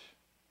image.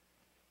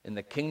 In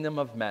the kingdom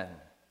of men,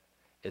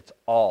 it's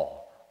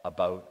all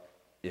about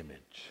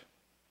image.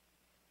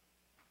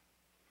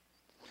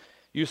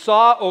 You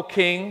saw, O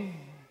king,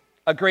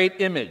 a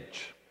great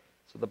image,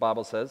 so the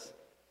Bible says.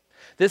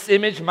 This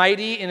image,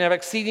 mighty and of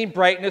exceeding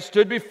brightness,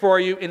 stood before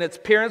you, and its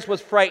appearance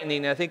was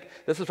frightening. And I think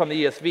this is from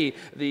the ESV.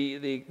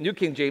 The New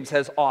King James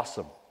says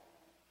awesome.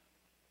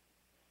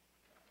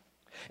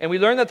 And we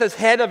learn that this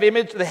head of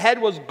image, the head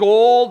was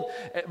gold,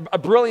 a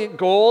brilliant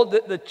gold.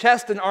 The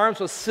chest and arms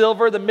was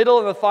silver. The middle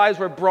and the thighs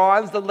were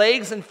bronze. The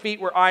legs and feet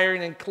were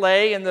iron and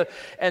clay. And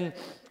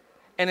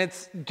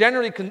it's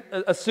generally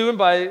assumed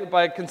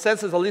by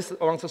consensus, at least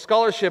amongst the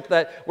scholarship,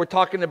 that we're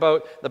talking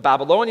about the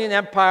Babylonian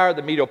Empire,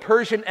 the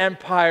Medo-Persian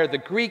Empire, the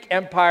Greek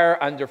Empire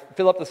under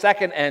Philip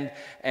II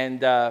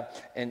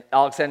and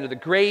Alexander the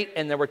Great,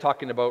 and then we're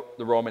talking about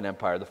the Roman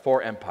Empire, the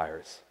four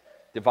empires,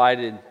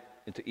 divided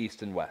into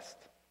East and West.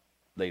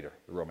 Later,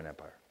 the Roman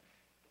Empire.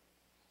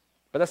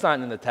 But that's not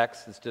in the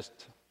text. It's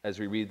just, as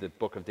we read the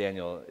book of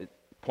Daniel, it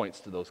points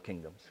to those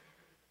kingdoms.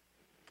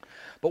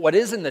 But what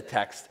is in the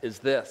text is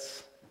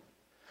this,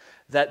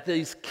 that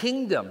these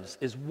kingdoms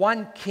is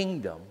one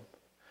kingdom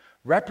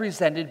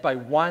represented by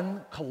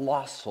one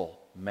colossal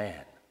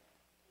man.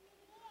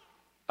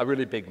 A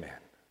really big man.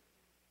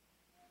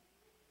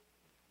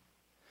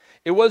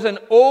 It was an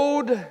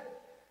ode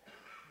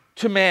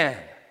to man.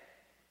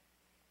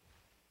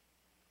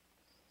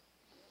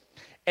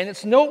 And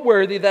it's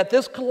noteworthy that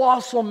this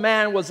colossal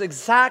man was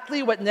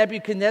exactly what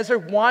Nebuchadnezzar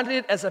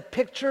wanted as a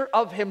picture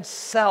of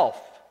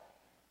himself.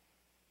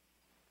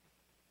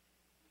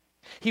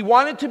 He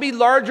wanted to be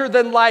larger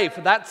than life.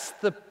 That's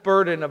the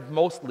burden of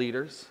most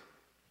leaders.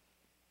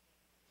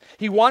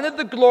 He wanted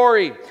the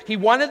glory. He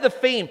wanted the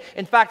fame.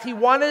 In fact, he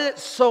wanted it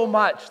so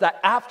much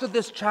that after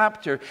this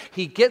chapter,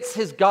 he gets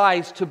his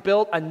guys to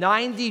build a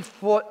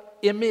 90-foot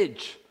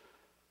image.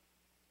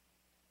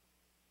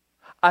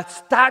 A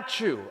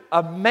statue,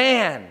 a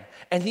man,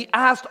 and he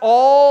asked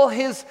all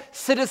his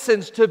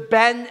citizens to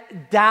bend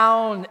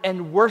down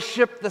and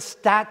worship the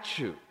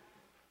statue.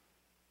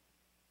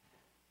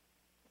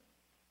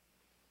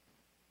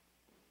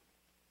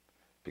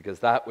 Because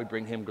that would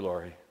bring him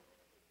glory.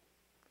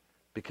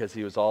 Because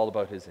he was all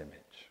about his image.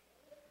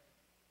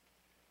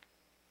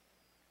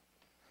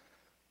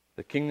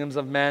 The kingdoms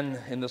of men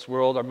in this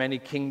world are many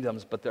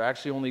kingdoms, but they're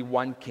actually only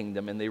one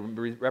kingdom, and they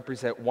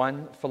represent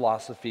one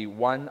philosophy,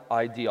 one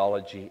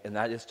ideology, and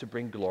that is to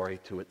bring glory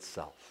to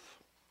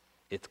itself.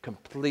 It's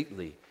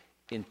completely,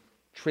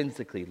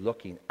 intrinsically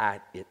looking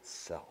at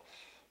itself.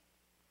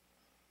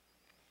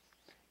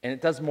 And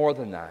it does more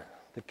than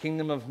that. The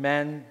kingdom of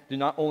men do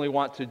not only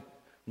want to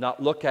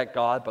not look at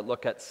God, but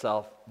look at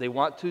self. They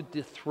want to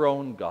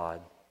dethrone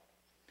God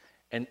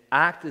and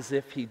act as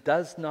if he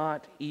does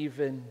not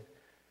even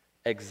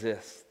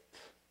exist.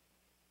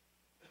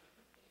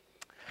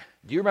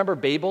 Do you remember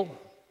Babel,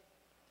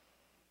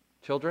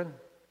 children?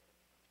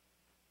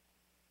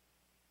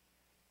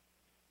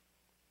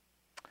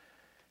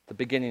 The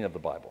beginning of the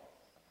Bible.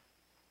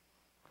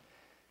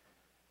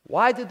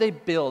 Why did they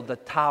build the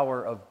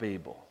Tower of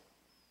Babel?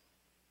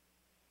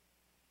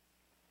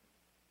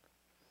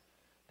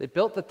 They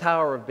built the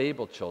Tower of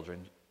Babel,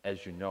 children,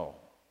 as you know,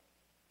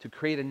 to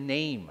create a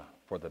name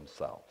for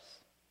themselves.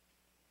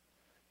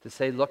 To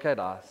say, look at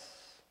us.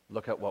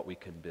 Look at what we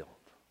can build.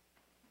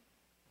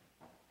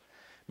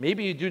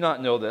 Maybe you do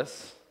not know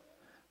this,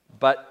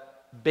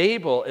 but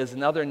Babel is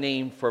another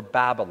name for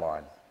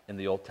Babylon in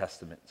the Old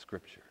Testament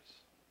scriptures.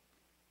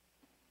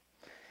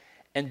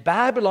 And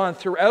Babylon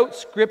throughout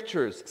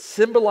scriptures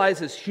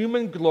symbolizes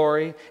human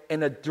glory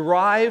and a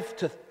drive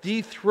to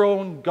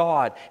dethrone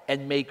God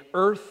and make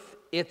earth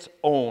its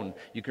own.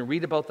 You can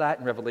read about that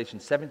in Revelation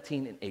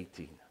 17 and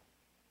 18.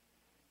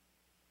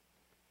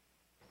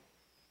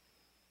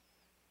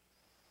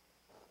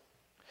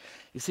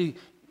 You see,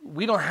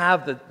 we don't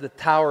have the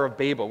Tower of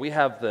Babel. We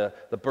have the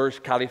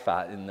Burj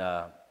Khalifa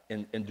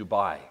in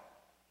Dubai,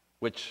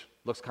 which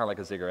looks kind of like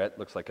a ziggurat,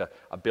 looks like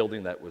a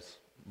building that was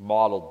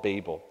modeled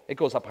Babel. It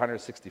goes up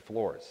 160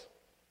 floors.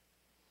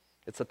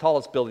 It's the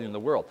tallest building in the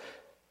world.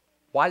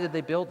 Why did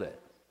they build it?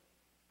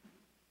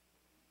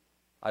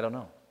 I don't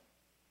know.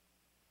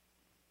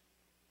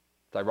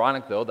 It's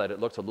ironic, though, that it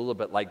looks a little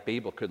bit like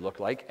Babel could look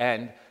like,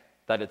 and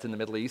that it's in the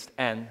Middle East,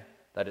 and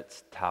that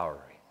it's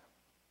towering.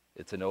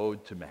 It's an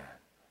ode to man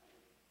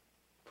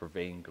for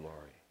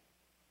vainglory.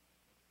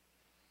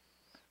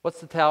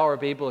 What's the Tower of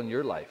Babel in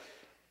your life?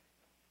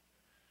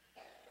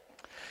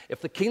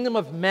 If the kingdom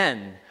of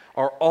men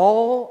are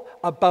all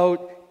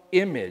about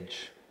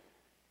image,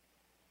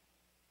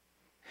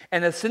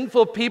 and as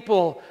sinful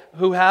people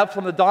who have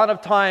from the dawn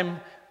of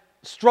time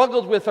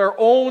struggled with our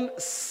own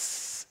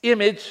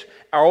image,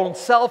 our own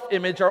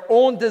self-image, our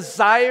own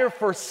desire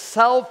for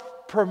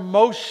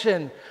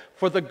self-promotion,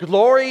 for the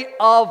glory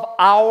of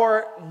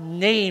our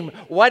name.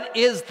 What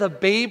is the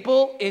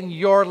Babel in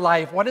your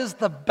life? What is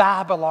the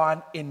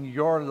Babylon in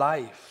your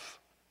life?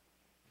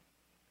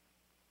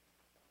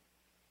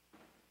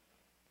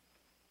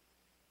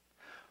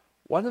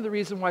 One of the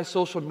reasons why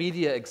social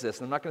media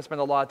exists, and I'm not going to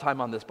spend a lot of time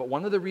on this, but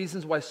one of the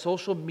reasons why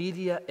social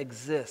media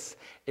exists,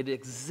 it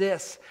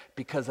exists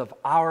because of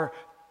our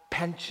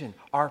penchant,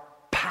 our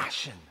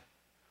passion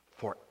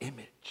for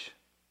image.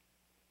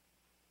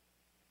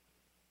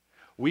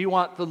 We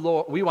want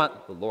we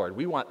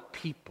want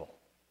people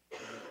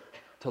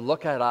to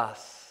look at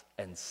us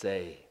and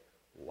say,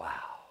 wow,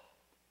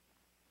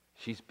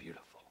 she's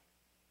beautiful.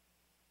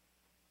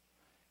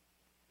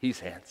 He's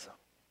handsome.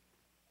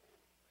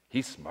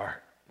 He's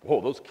smart. Whoa,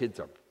 those kids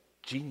are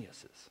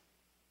geniuses.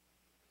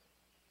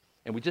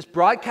 And we just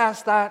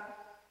broadcast that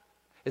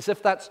as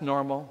if that's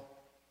normal.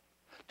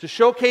 To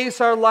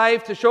showcase our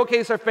life, to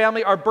showcase our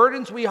family, our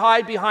burdens we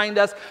hide behind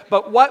us,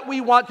 but what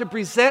we want to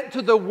present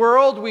to the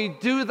world, we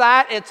do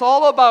that. It's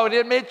all about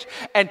image,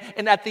 and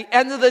at the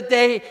end of the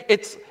day,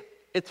 it's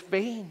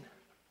vain.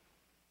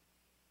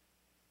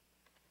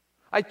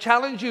 I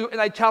challenge you, and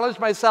I challenge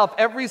myself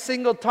every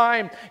single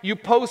time you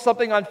post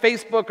something on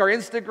Facebook or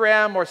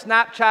Instagram or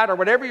Snapchat or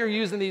whatever you're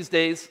using these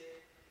days,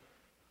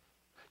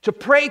 to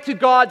pray to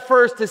God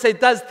first, to say,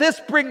 does this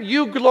bring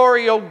you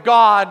glory, O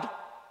God?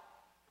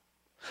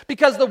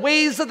 Because the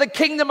ways of the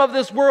kingdom of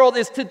this world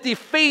is to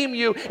defame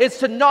you.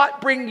 It's to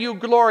not bring you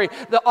glory.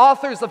 The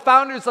authors, the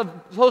founders of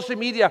social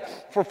media,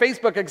 for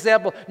Facebook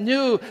example,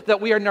 knew that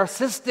we are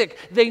narcissistic.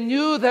 They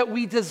knew that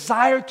we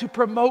desire to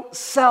promote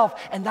self,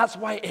 and that's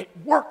why it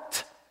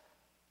worked.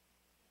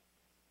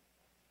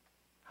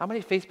 How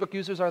many Facebook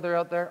users are there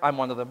out there? I'm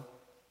one of them.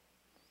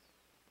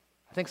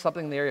 I think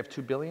something in the area of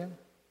 2 billion.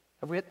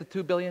 Have we hit the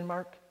 2 billion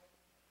mark?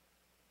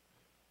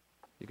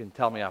 You can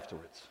tell me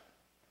afterwards.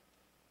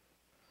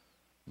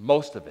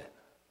 Most of it,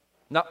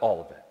 not all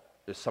of it.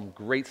 There's some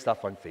great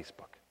stuff on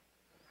Facebook.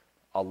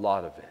 A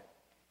lot of it,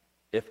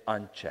 if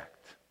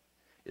unchecked,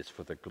 is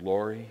for the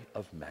glory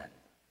of men.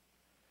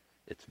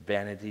 It's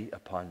vanity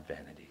upon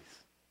vanities.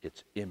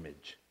 It's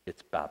image.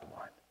 It's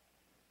Babylon.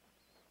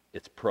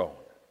 It's prone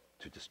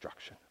to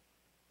destruction.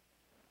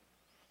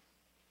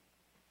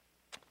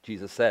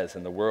 Jesus says,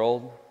 and the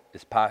world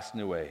is passing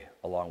away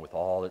along with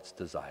all its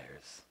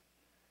desires,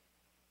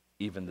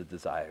 even the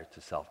desire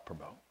to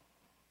self-promote.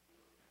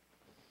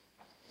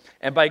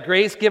 And by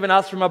grace given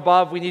us from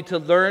above, we need to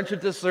learn to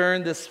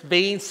discern this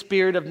vain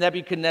spirit of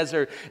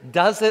Nebuchadnezzar.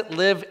 Does it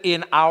live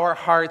in our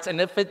hearts?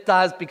 And if it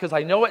does, because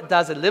I know it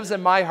does, it lives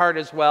in my heart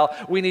as well,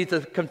 we need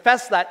to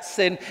confess that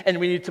sin, and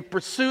we need to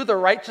pursue the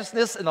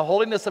righteousness and the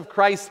holiness of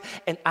Christ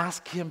and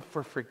ask Him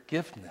for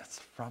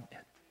forgiveness from it.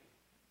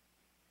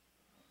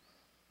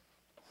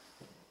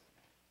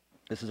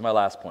 This is my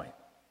last point.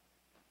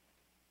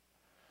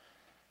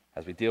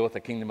 As we deal with the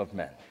kingdom of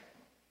men,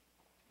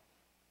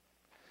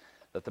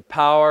 that the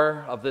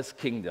power of this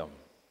kingdom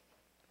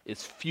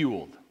is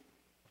fueled,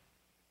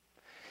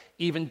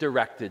 even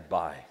directed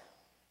by,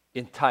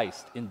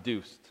 enticed,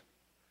 induced,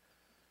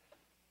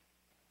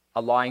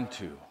 aligned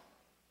to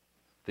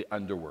the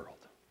underworld,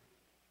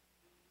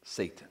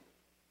 Satan.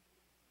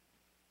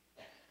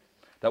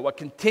 That what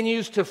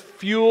continues to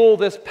fuel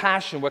this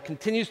passion, what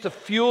continues to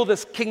fuel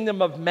this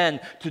kingdom of men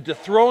to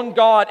dethrone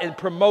God and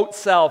promote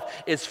self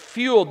is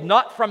fueled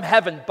not from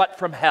heaven but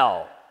from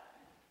hell.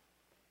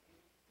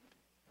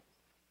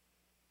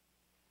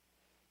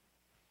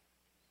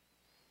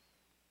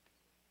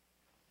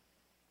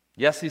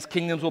 Yes, these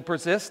kingdoms will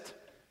persist.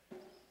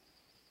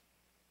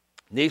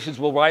 Nations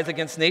will rise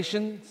against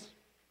nations.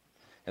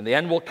 And the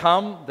end will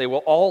come. They will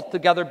all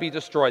together be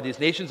destroyed. These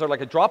nations are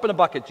like a drop in a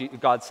bucket,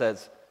 God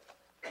says.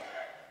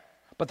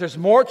 But there's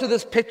more to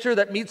this picture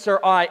that meets our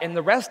eye, and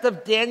the rest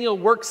of Daniel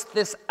works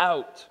this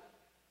out.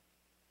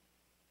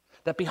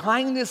 that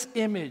behind this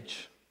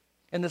image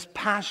and this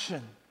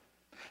passion,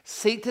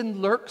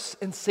 Satan lurks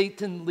and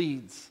Satan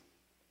leads.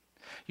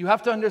 You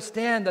have to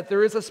understand that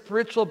there is a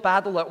spiritual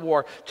battle at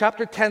war.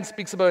 Chapter 10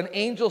 speaks about an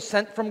angel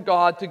sent from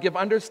God to give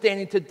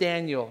understanding to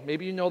Daniel.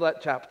 Maybe you know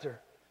that chapter.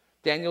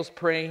 Daniel's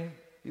praying.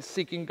 He's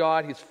seeking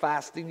God. He's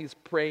fasting. He's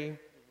praying.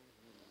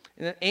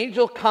 And an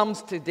angel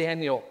comes to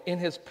Daniel in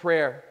his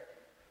prayer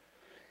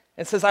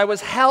and says, I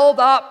was held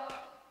up.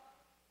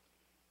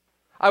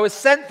 I was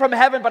sent from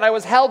heaven, but I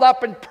was held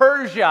up in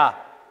Persia.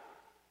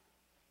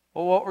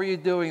 Well, what were you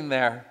doing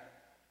there?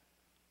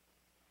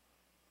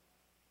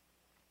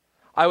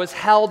 I was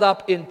held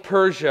up in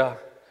Persia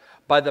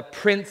by the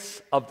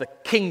prince of the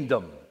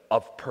kingdom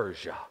of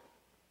Persia.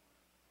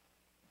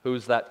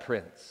 Who's that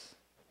prince?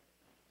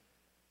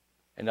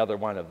 Another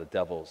one of the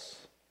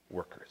devil's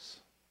workers.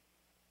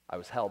 I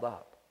was held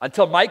up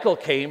until Michael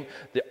came,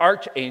 the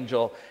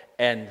archangel,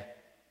 and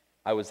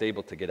I was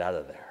able to get out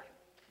of there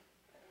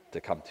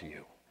to come to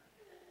you.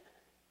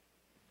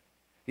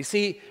 You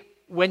see,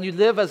 when you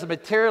live as a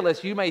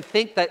materialist, you may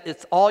think that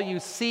it's all you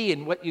see,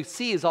 and what you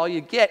see is all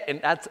you get, and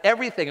that's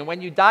everything. And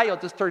when you die, you'll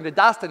just turn to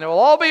dust, and it will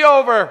all be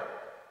over.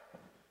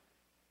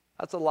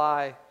 That's a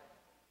lie.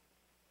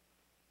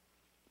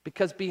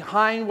 Because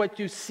behind what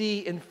you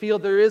see and feel,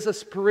 there is a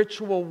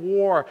spiritual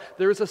war.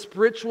 There is a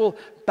spiritual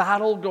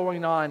battle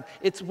going on.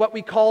 It's what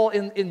we call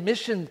in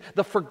mission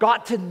the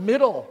forgotten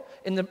middle.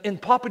 In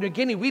Papua New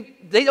Guinea,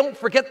 they don't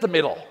forget the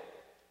middle.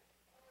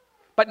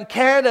 But in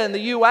Canada and the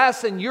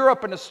U.S. and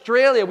Europe and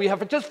Australia, we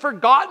have just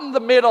forgotten the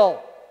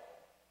middle.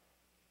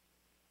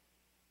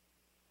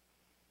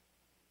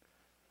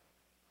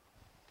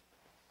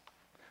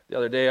 The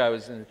other day I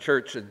was in a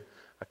church and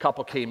a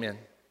couple came in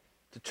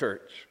to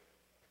church.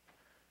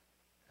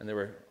 And they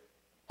were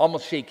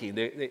almost shaking.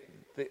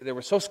 They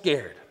were so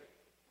scared.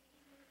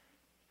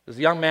 There's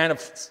a young man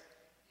of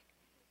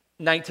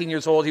 19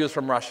 years old. He was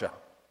from Russia.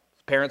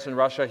 His parents in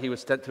Russia. He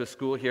was sent to a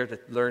school here to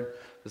learn.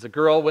 There's a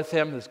girl with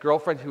him, his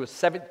girlfriend, who was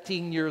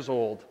 17 years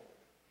old,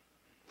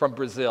 from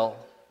Brazil.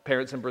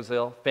 Parents in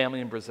Brazil,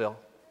 family in Brazil.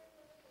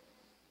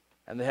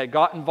 And they had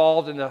got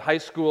involved in the high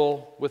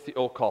school with the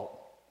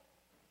occult,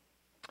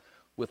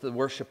 with the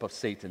worship of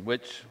Satan,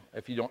 which,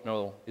 if you don't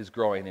know, is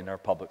growing in our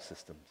public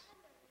systems.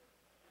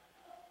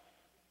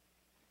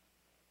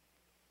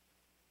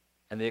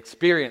 And they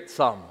experienced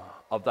some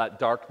of that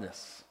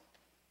darkness,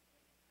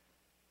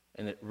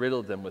 and it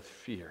riddled them with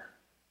fear.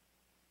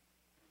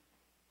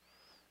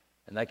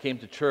 And I came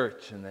to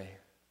church, and they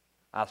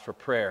asked for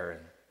prayer,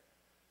 and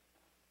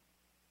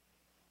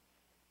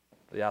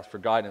they asked for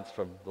guidance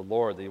from the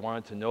Lord. They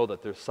wanted to know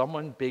that there's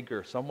someone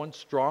bigger, someone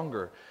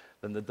stronger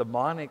than the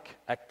demonic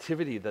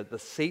activity, that the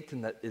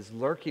Satan that is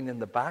lurking in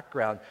the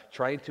background,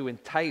 trying to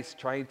entice,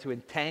 trying to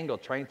entangle,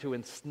 trying to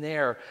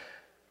ensnare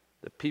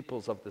the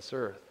peoples of this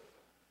earth.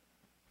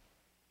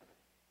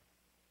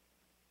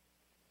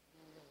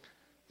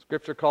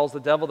 Scripture calls the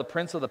devil the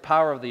prince of the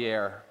power of the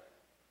air.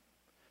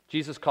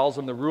 Jesus calls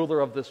him the ruler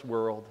of this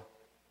world.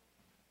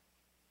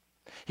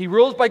 He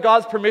rules by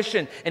God's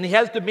permission, and he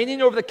has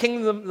dominion over the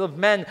kingdom of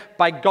men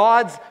by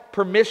God's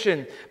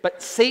permission.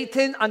 But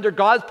Satan, under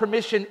God's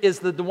permission, is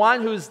the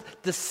one who's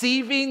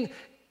deceiving,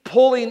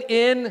 pulling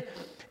in,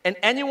 and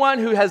anyone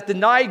who has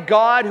denied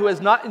God, who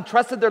has not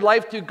entrusted their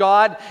life to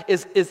God,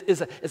 is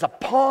a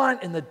pawn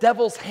in the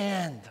devil's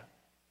hand.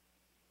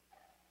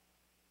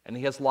 And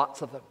he has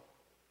lots of them.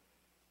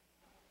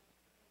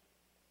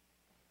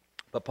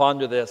 But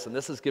ponder this, and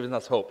this has given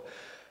us hope,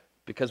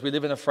 because we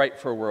live in a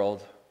frightful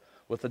world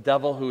with the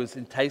devil who is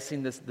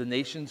enticing the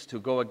nations to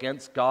go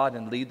against God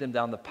and lead them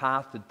down the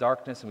path to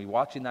darkness. And we're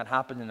watching that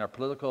happen in our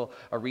political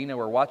arena.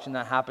 We're watching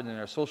that happen in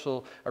our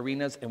social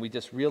arenas. And we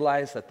just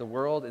realize that the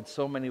world in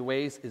so many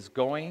ways is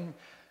going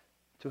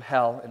to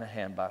hell in a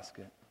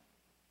handbasket.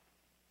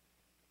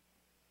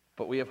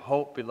 But we have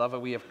hope,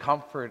 beloved. We have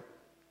comfort.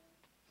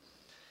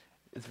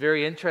 It's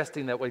very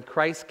interesting that when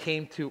Christ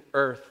came to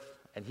earth,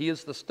 and he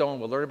is the stone,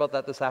 we'll learn about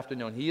that this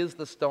afternoon. He is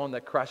the stone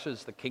that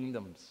crushes the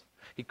kingdoms.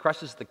 He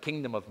crushes the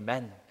kingdom of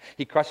men.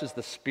 He crushes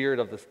the spirit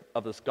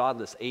of this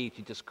godless age.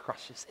 He just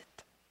crushes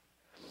it.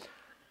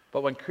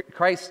 But when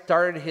Christ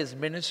started his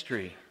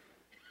ministry,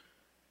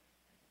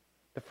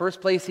 the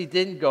first place he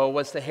didn't go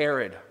was to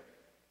Herod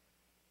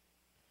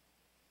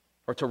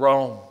or to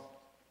Rome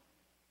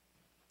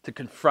to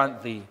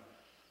confront the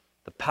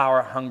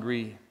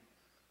power-hungry,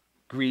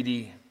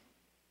 greedy,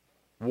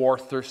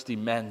 war-thirsty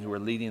men who were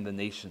leading the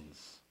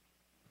nations.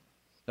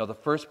 No, the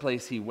first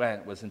place he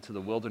went was into the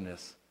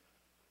wilderness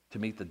to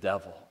meet the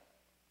devil.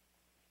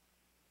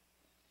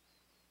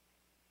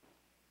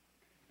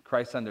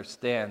 Christ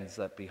understands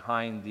that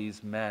behind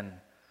these men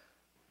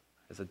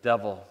is a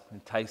devil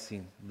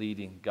enticing,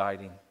 leading,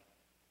 guiding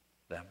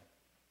them.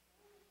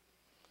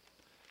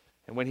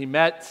 And when he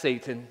met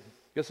Satan,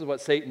 this is what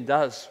Satan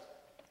does.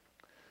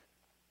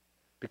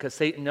 Because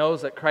Satan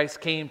knows that Christ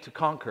came to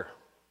conquer.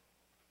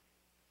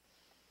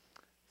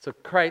 So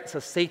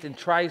Satan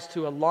tries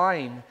to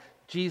align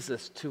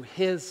Jesus to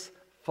his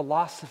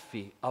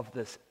philosophy of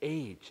this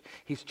age.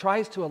 He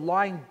tries to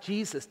align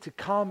Jesus to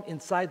come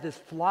inside this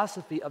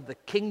philosophy of the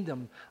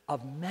kingdom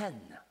of men.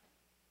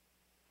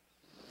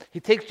 He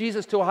takes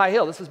Jesus to a high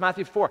hill. This is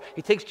Matthew 4.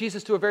 He takes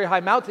Jesus to a very high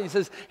mountain. He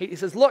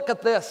says, look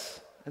at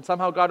this. And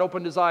somehow God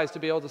opened his eyes to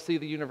be able to see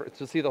the universe,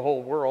 to see the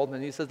whole world.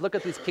 And he says, look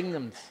at these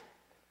kingdoms.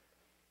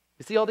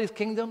 You see all these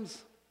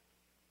kingdoms?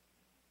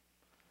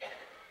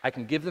 I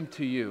can give them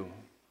to you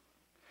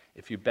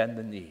if you bend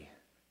the knee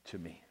to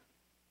me.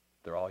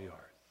 They're all yours.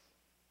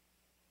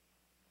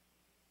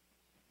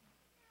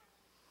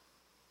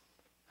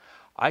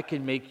 I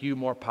can make you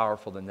more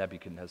powerful than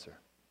Nebuchadnezzar.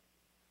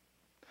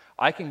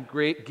 I can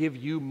give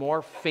you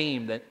more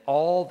fame than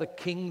all the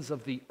kings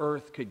of the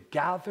earth could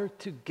gather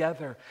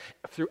together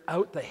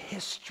throughout the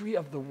history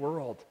of the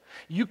world.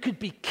 You could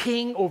be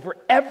king over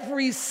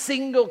every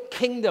single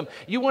kingdom.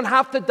 You wouldn't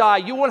have to die.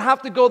 You wouldn't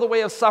have to go the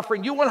way of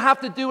suffering. You wouldn't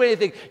have to do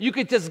anything. You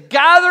could just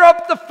gather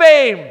up the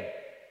fame.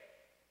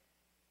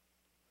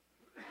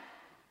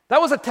 That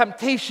was a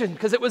temptation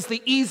because it was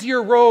the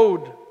easier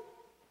road.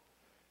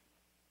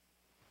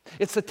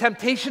 It's a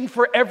temptation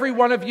for every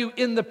one of you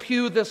in the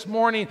pew this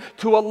morning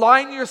to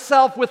align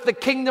yourself with the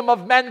kingdom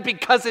of men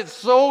because it's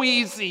so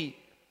easy.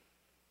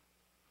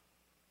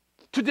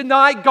 To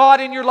deny God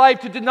in your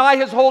life, to deny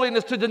His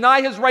holiness, to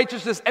deny His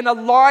righteousness, and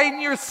align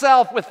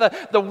yourself with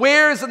the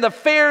wares and the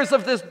fares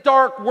of this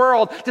dark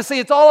world. To say,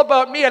 it's all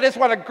about me, I just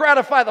want to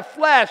gratify the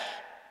flesh.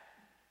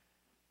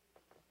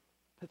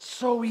 It's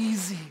so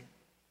easy.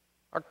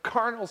 Our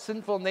carnal,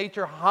 sinful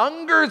nature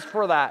hungers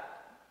for that.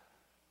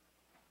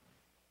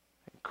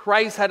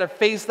 Christ had to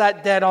face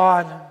that dead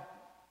on.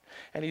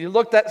 And he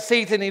looked at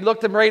Satan, he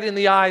looked him right in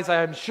the eyes.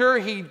 I'm sure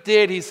he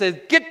did. He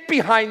said, get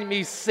behind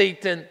me,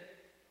 Satan.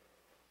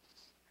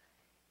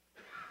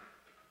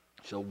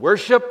 Shall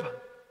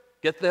worship,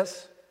 get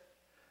this,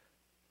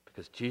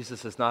 because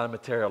Jesus is not a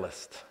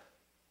materialist.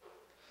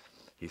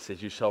 He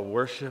says, you shall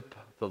worship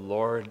the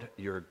Lord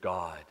your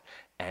God,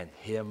 and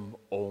him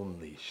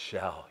only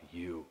shall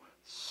you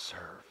serve.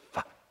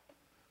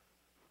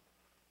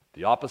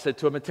 The opposite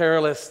to a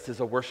materialist is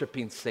a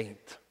worshiping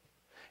saint.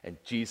 And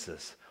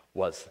Jesus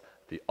was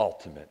the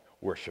ultimate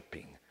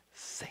worshiping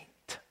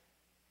saint.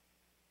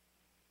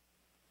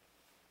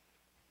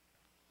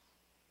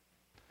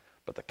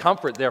 But the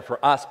comfort there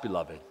for us,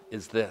 beloved,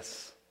 is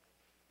this: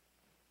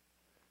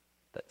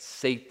 that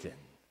Satan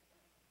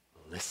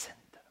listened.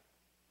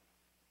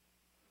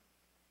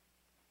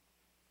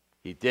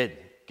 He did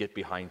get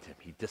behind him.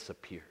 He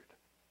disappeared.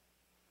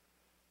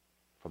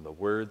 From the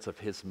words of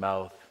his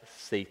mouth,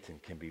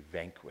 Satan can be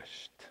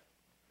vanquished.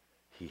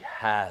 He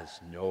has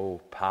no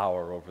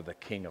power over the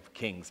King of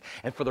Kings.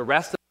 And for the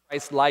rest of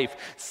Christ's life,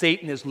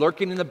 Satan is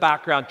lurking in the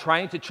background,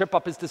 trying to trip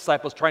up his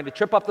disciples, trying to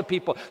trip up the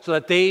people, so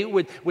that they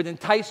would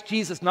entice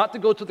Jesus not to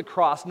go to the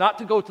cross, not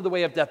to go to the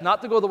way of death,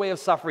 not to go the way of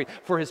suffering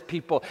for his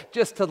people,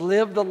 just to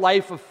live the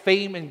life of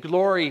fame and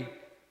glory.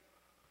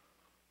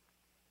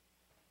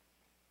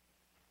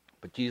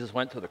 But Jesus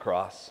went to the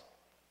cross,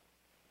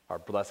 our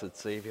blessed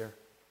Savior.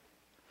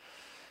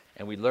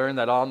 And we learn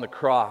that on the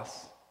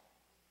cross,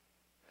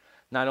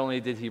 not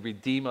only did he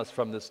redeem us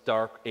from this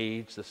dark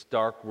age, this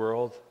dark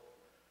world,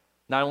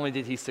 not only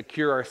did he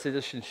secure our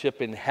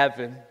citizenship in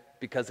heaven,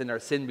 because in our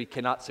sin we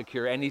cannot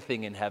secure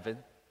anything in heaven.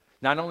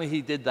 Not only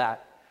he did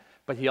that,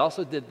 but he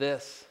also did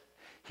this.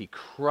 He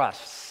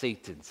crushed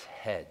Satan's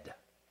head.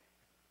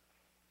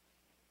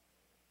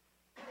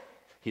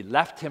 He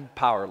left him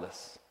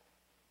powerless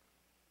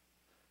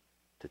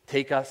to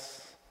take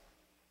us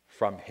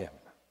from him.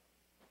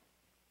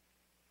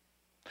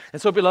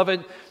 And so,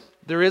 beloved,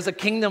 there is a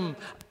kingdom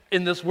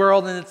in this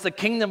world, and it's the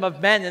kingdom of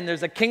men, and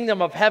there's a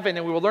kingdom of heaven,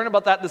 and we will learn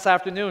about that this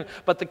afternoon.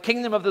 But the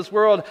kingdom of this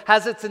world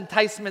has its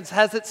enticements,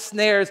 has its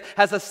snares,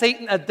 has a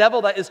Satan, a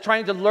devil that is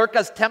trying to lurk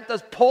us, tempt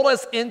us, pull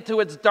us into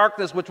its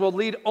darkness, which will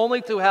lead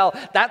only to hell.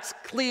 That's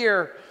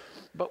clear,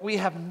 but we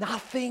have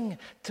nothing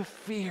to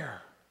fear.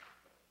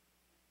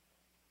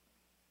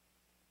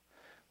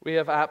 We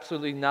have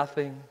absolutely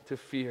nothing to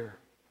fear.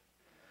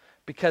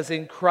 Because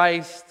in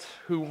Christ,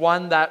 who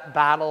won that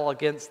battle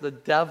against the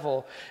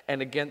devil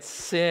and against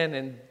sin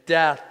and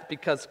death,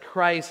 because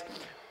Christ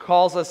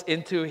calls us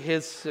into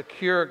his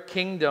secure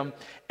kingdom,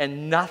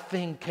 and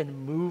nothing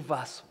can move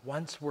us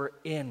once we're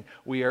in.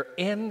 We are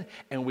in,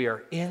 and we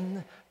are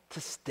in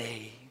to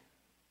stay.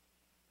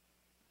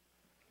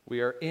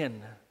 We are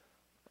in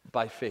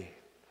by faith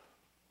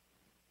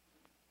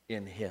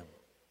in him.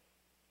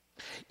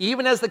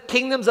 Even as the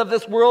kingdoms of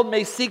this world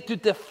may seek to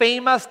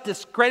defame us,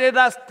 discredit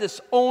us,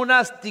 disown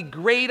us,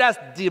 degrade us,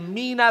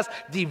 demean us,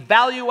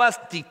 devalue us,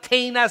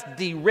 detain us,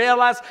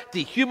 derail us,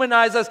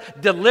 dehumanize us,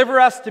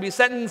 deliver us to be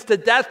sentenced to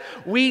death,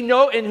 we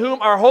know in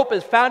whom our hope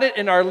is founded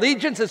and our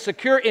allegiance is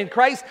secure in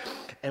Christ,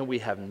 and we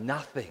have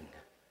nothing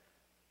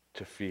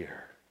to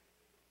fear.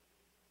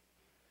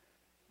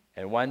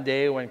 And one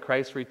day when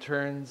Christ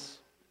returns,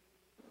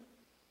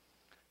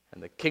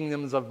 and the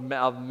kingdoms of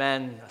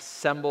men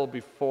assemble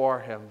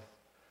before him,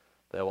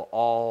 they will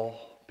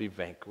all be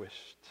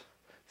vanquished.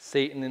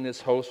 Satan and his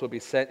host will be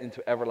sent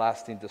into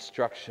everlasting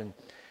destruction,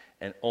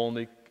 and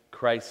only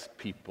Christ's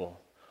people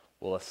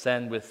will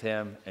ascend with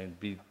him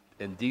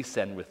and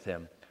descend with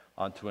him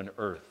onto an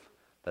earth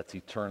that's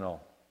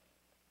eternal,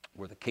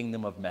 where the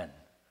kingdom of men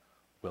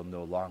will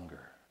no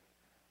longer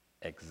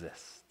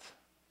exist.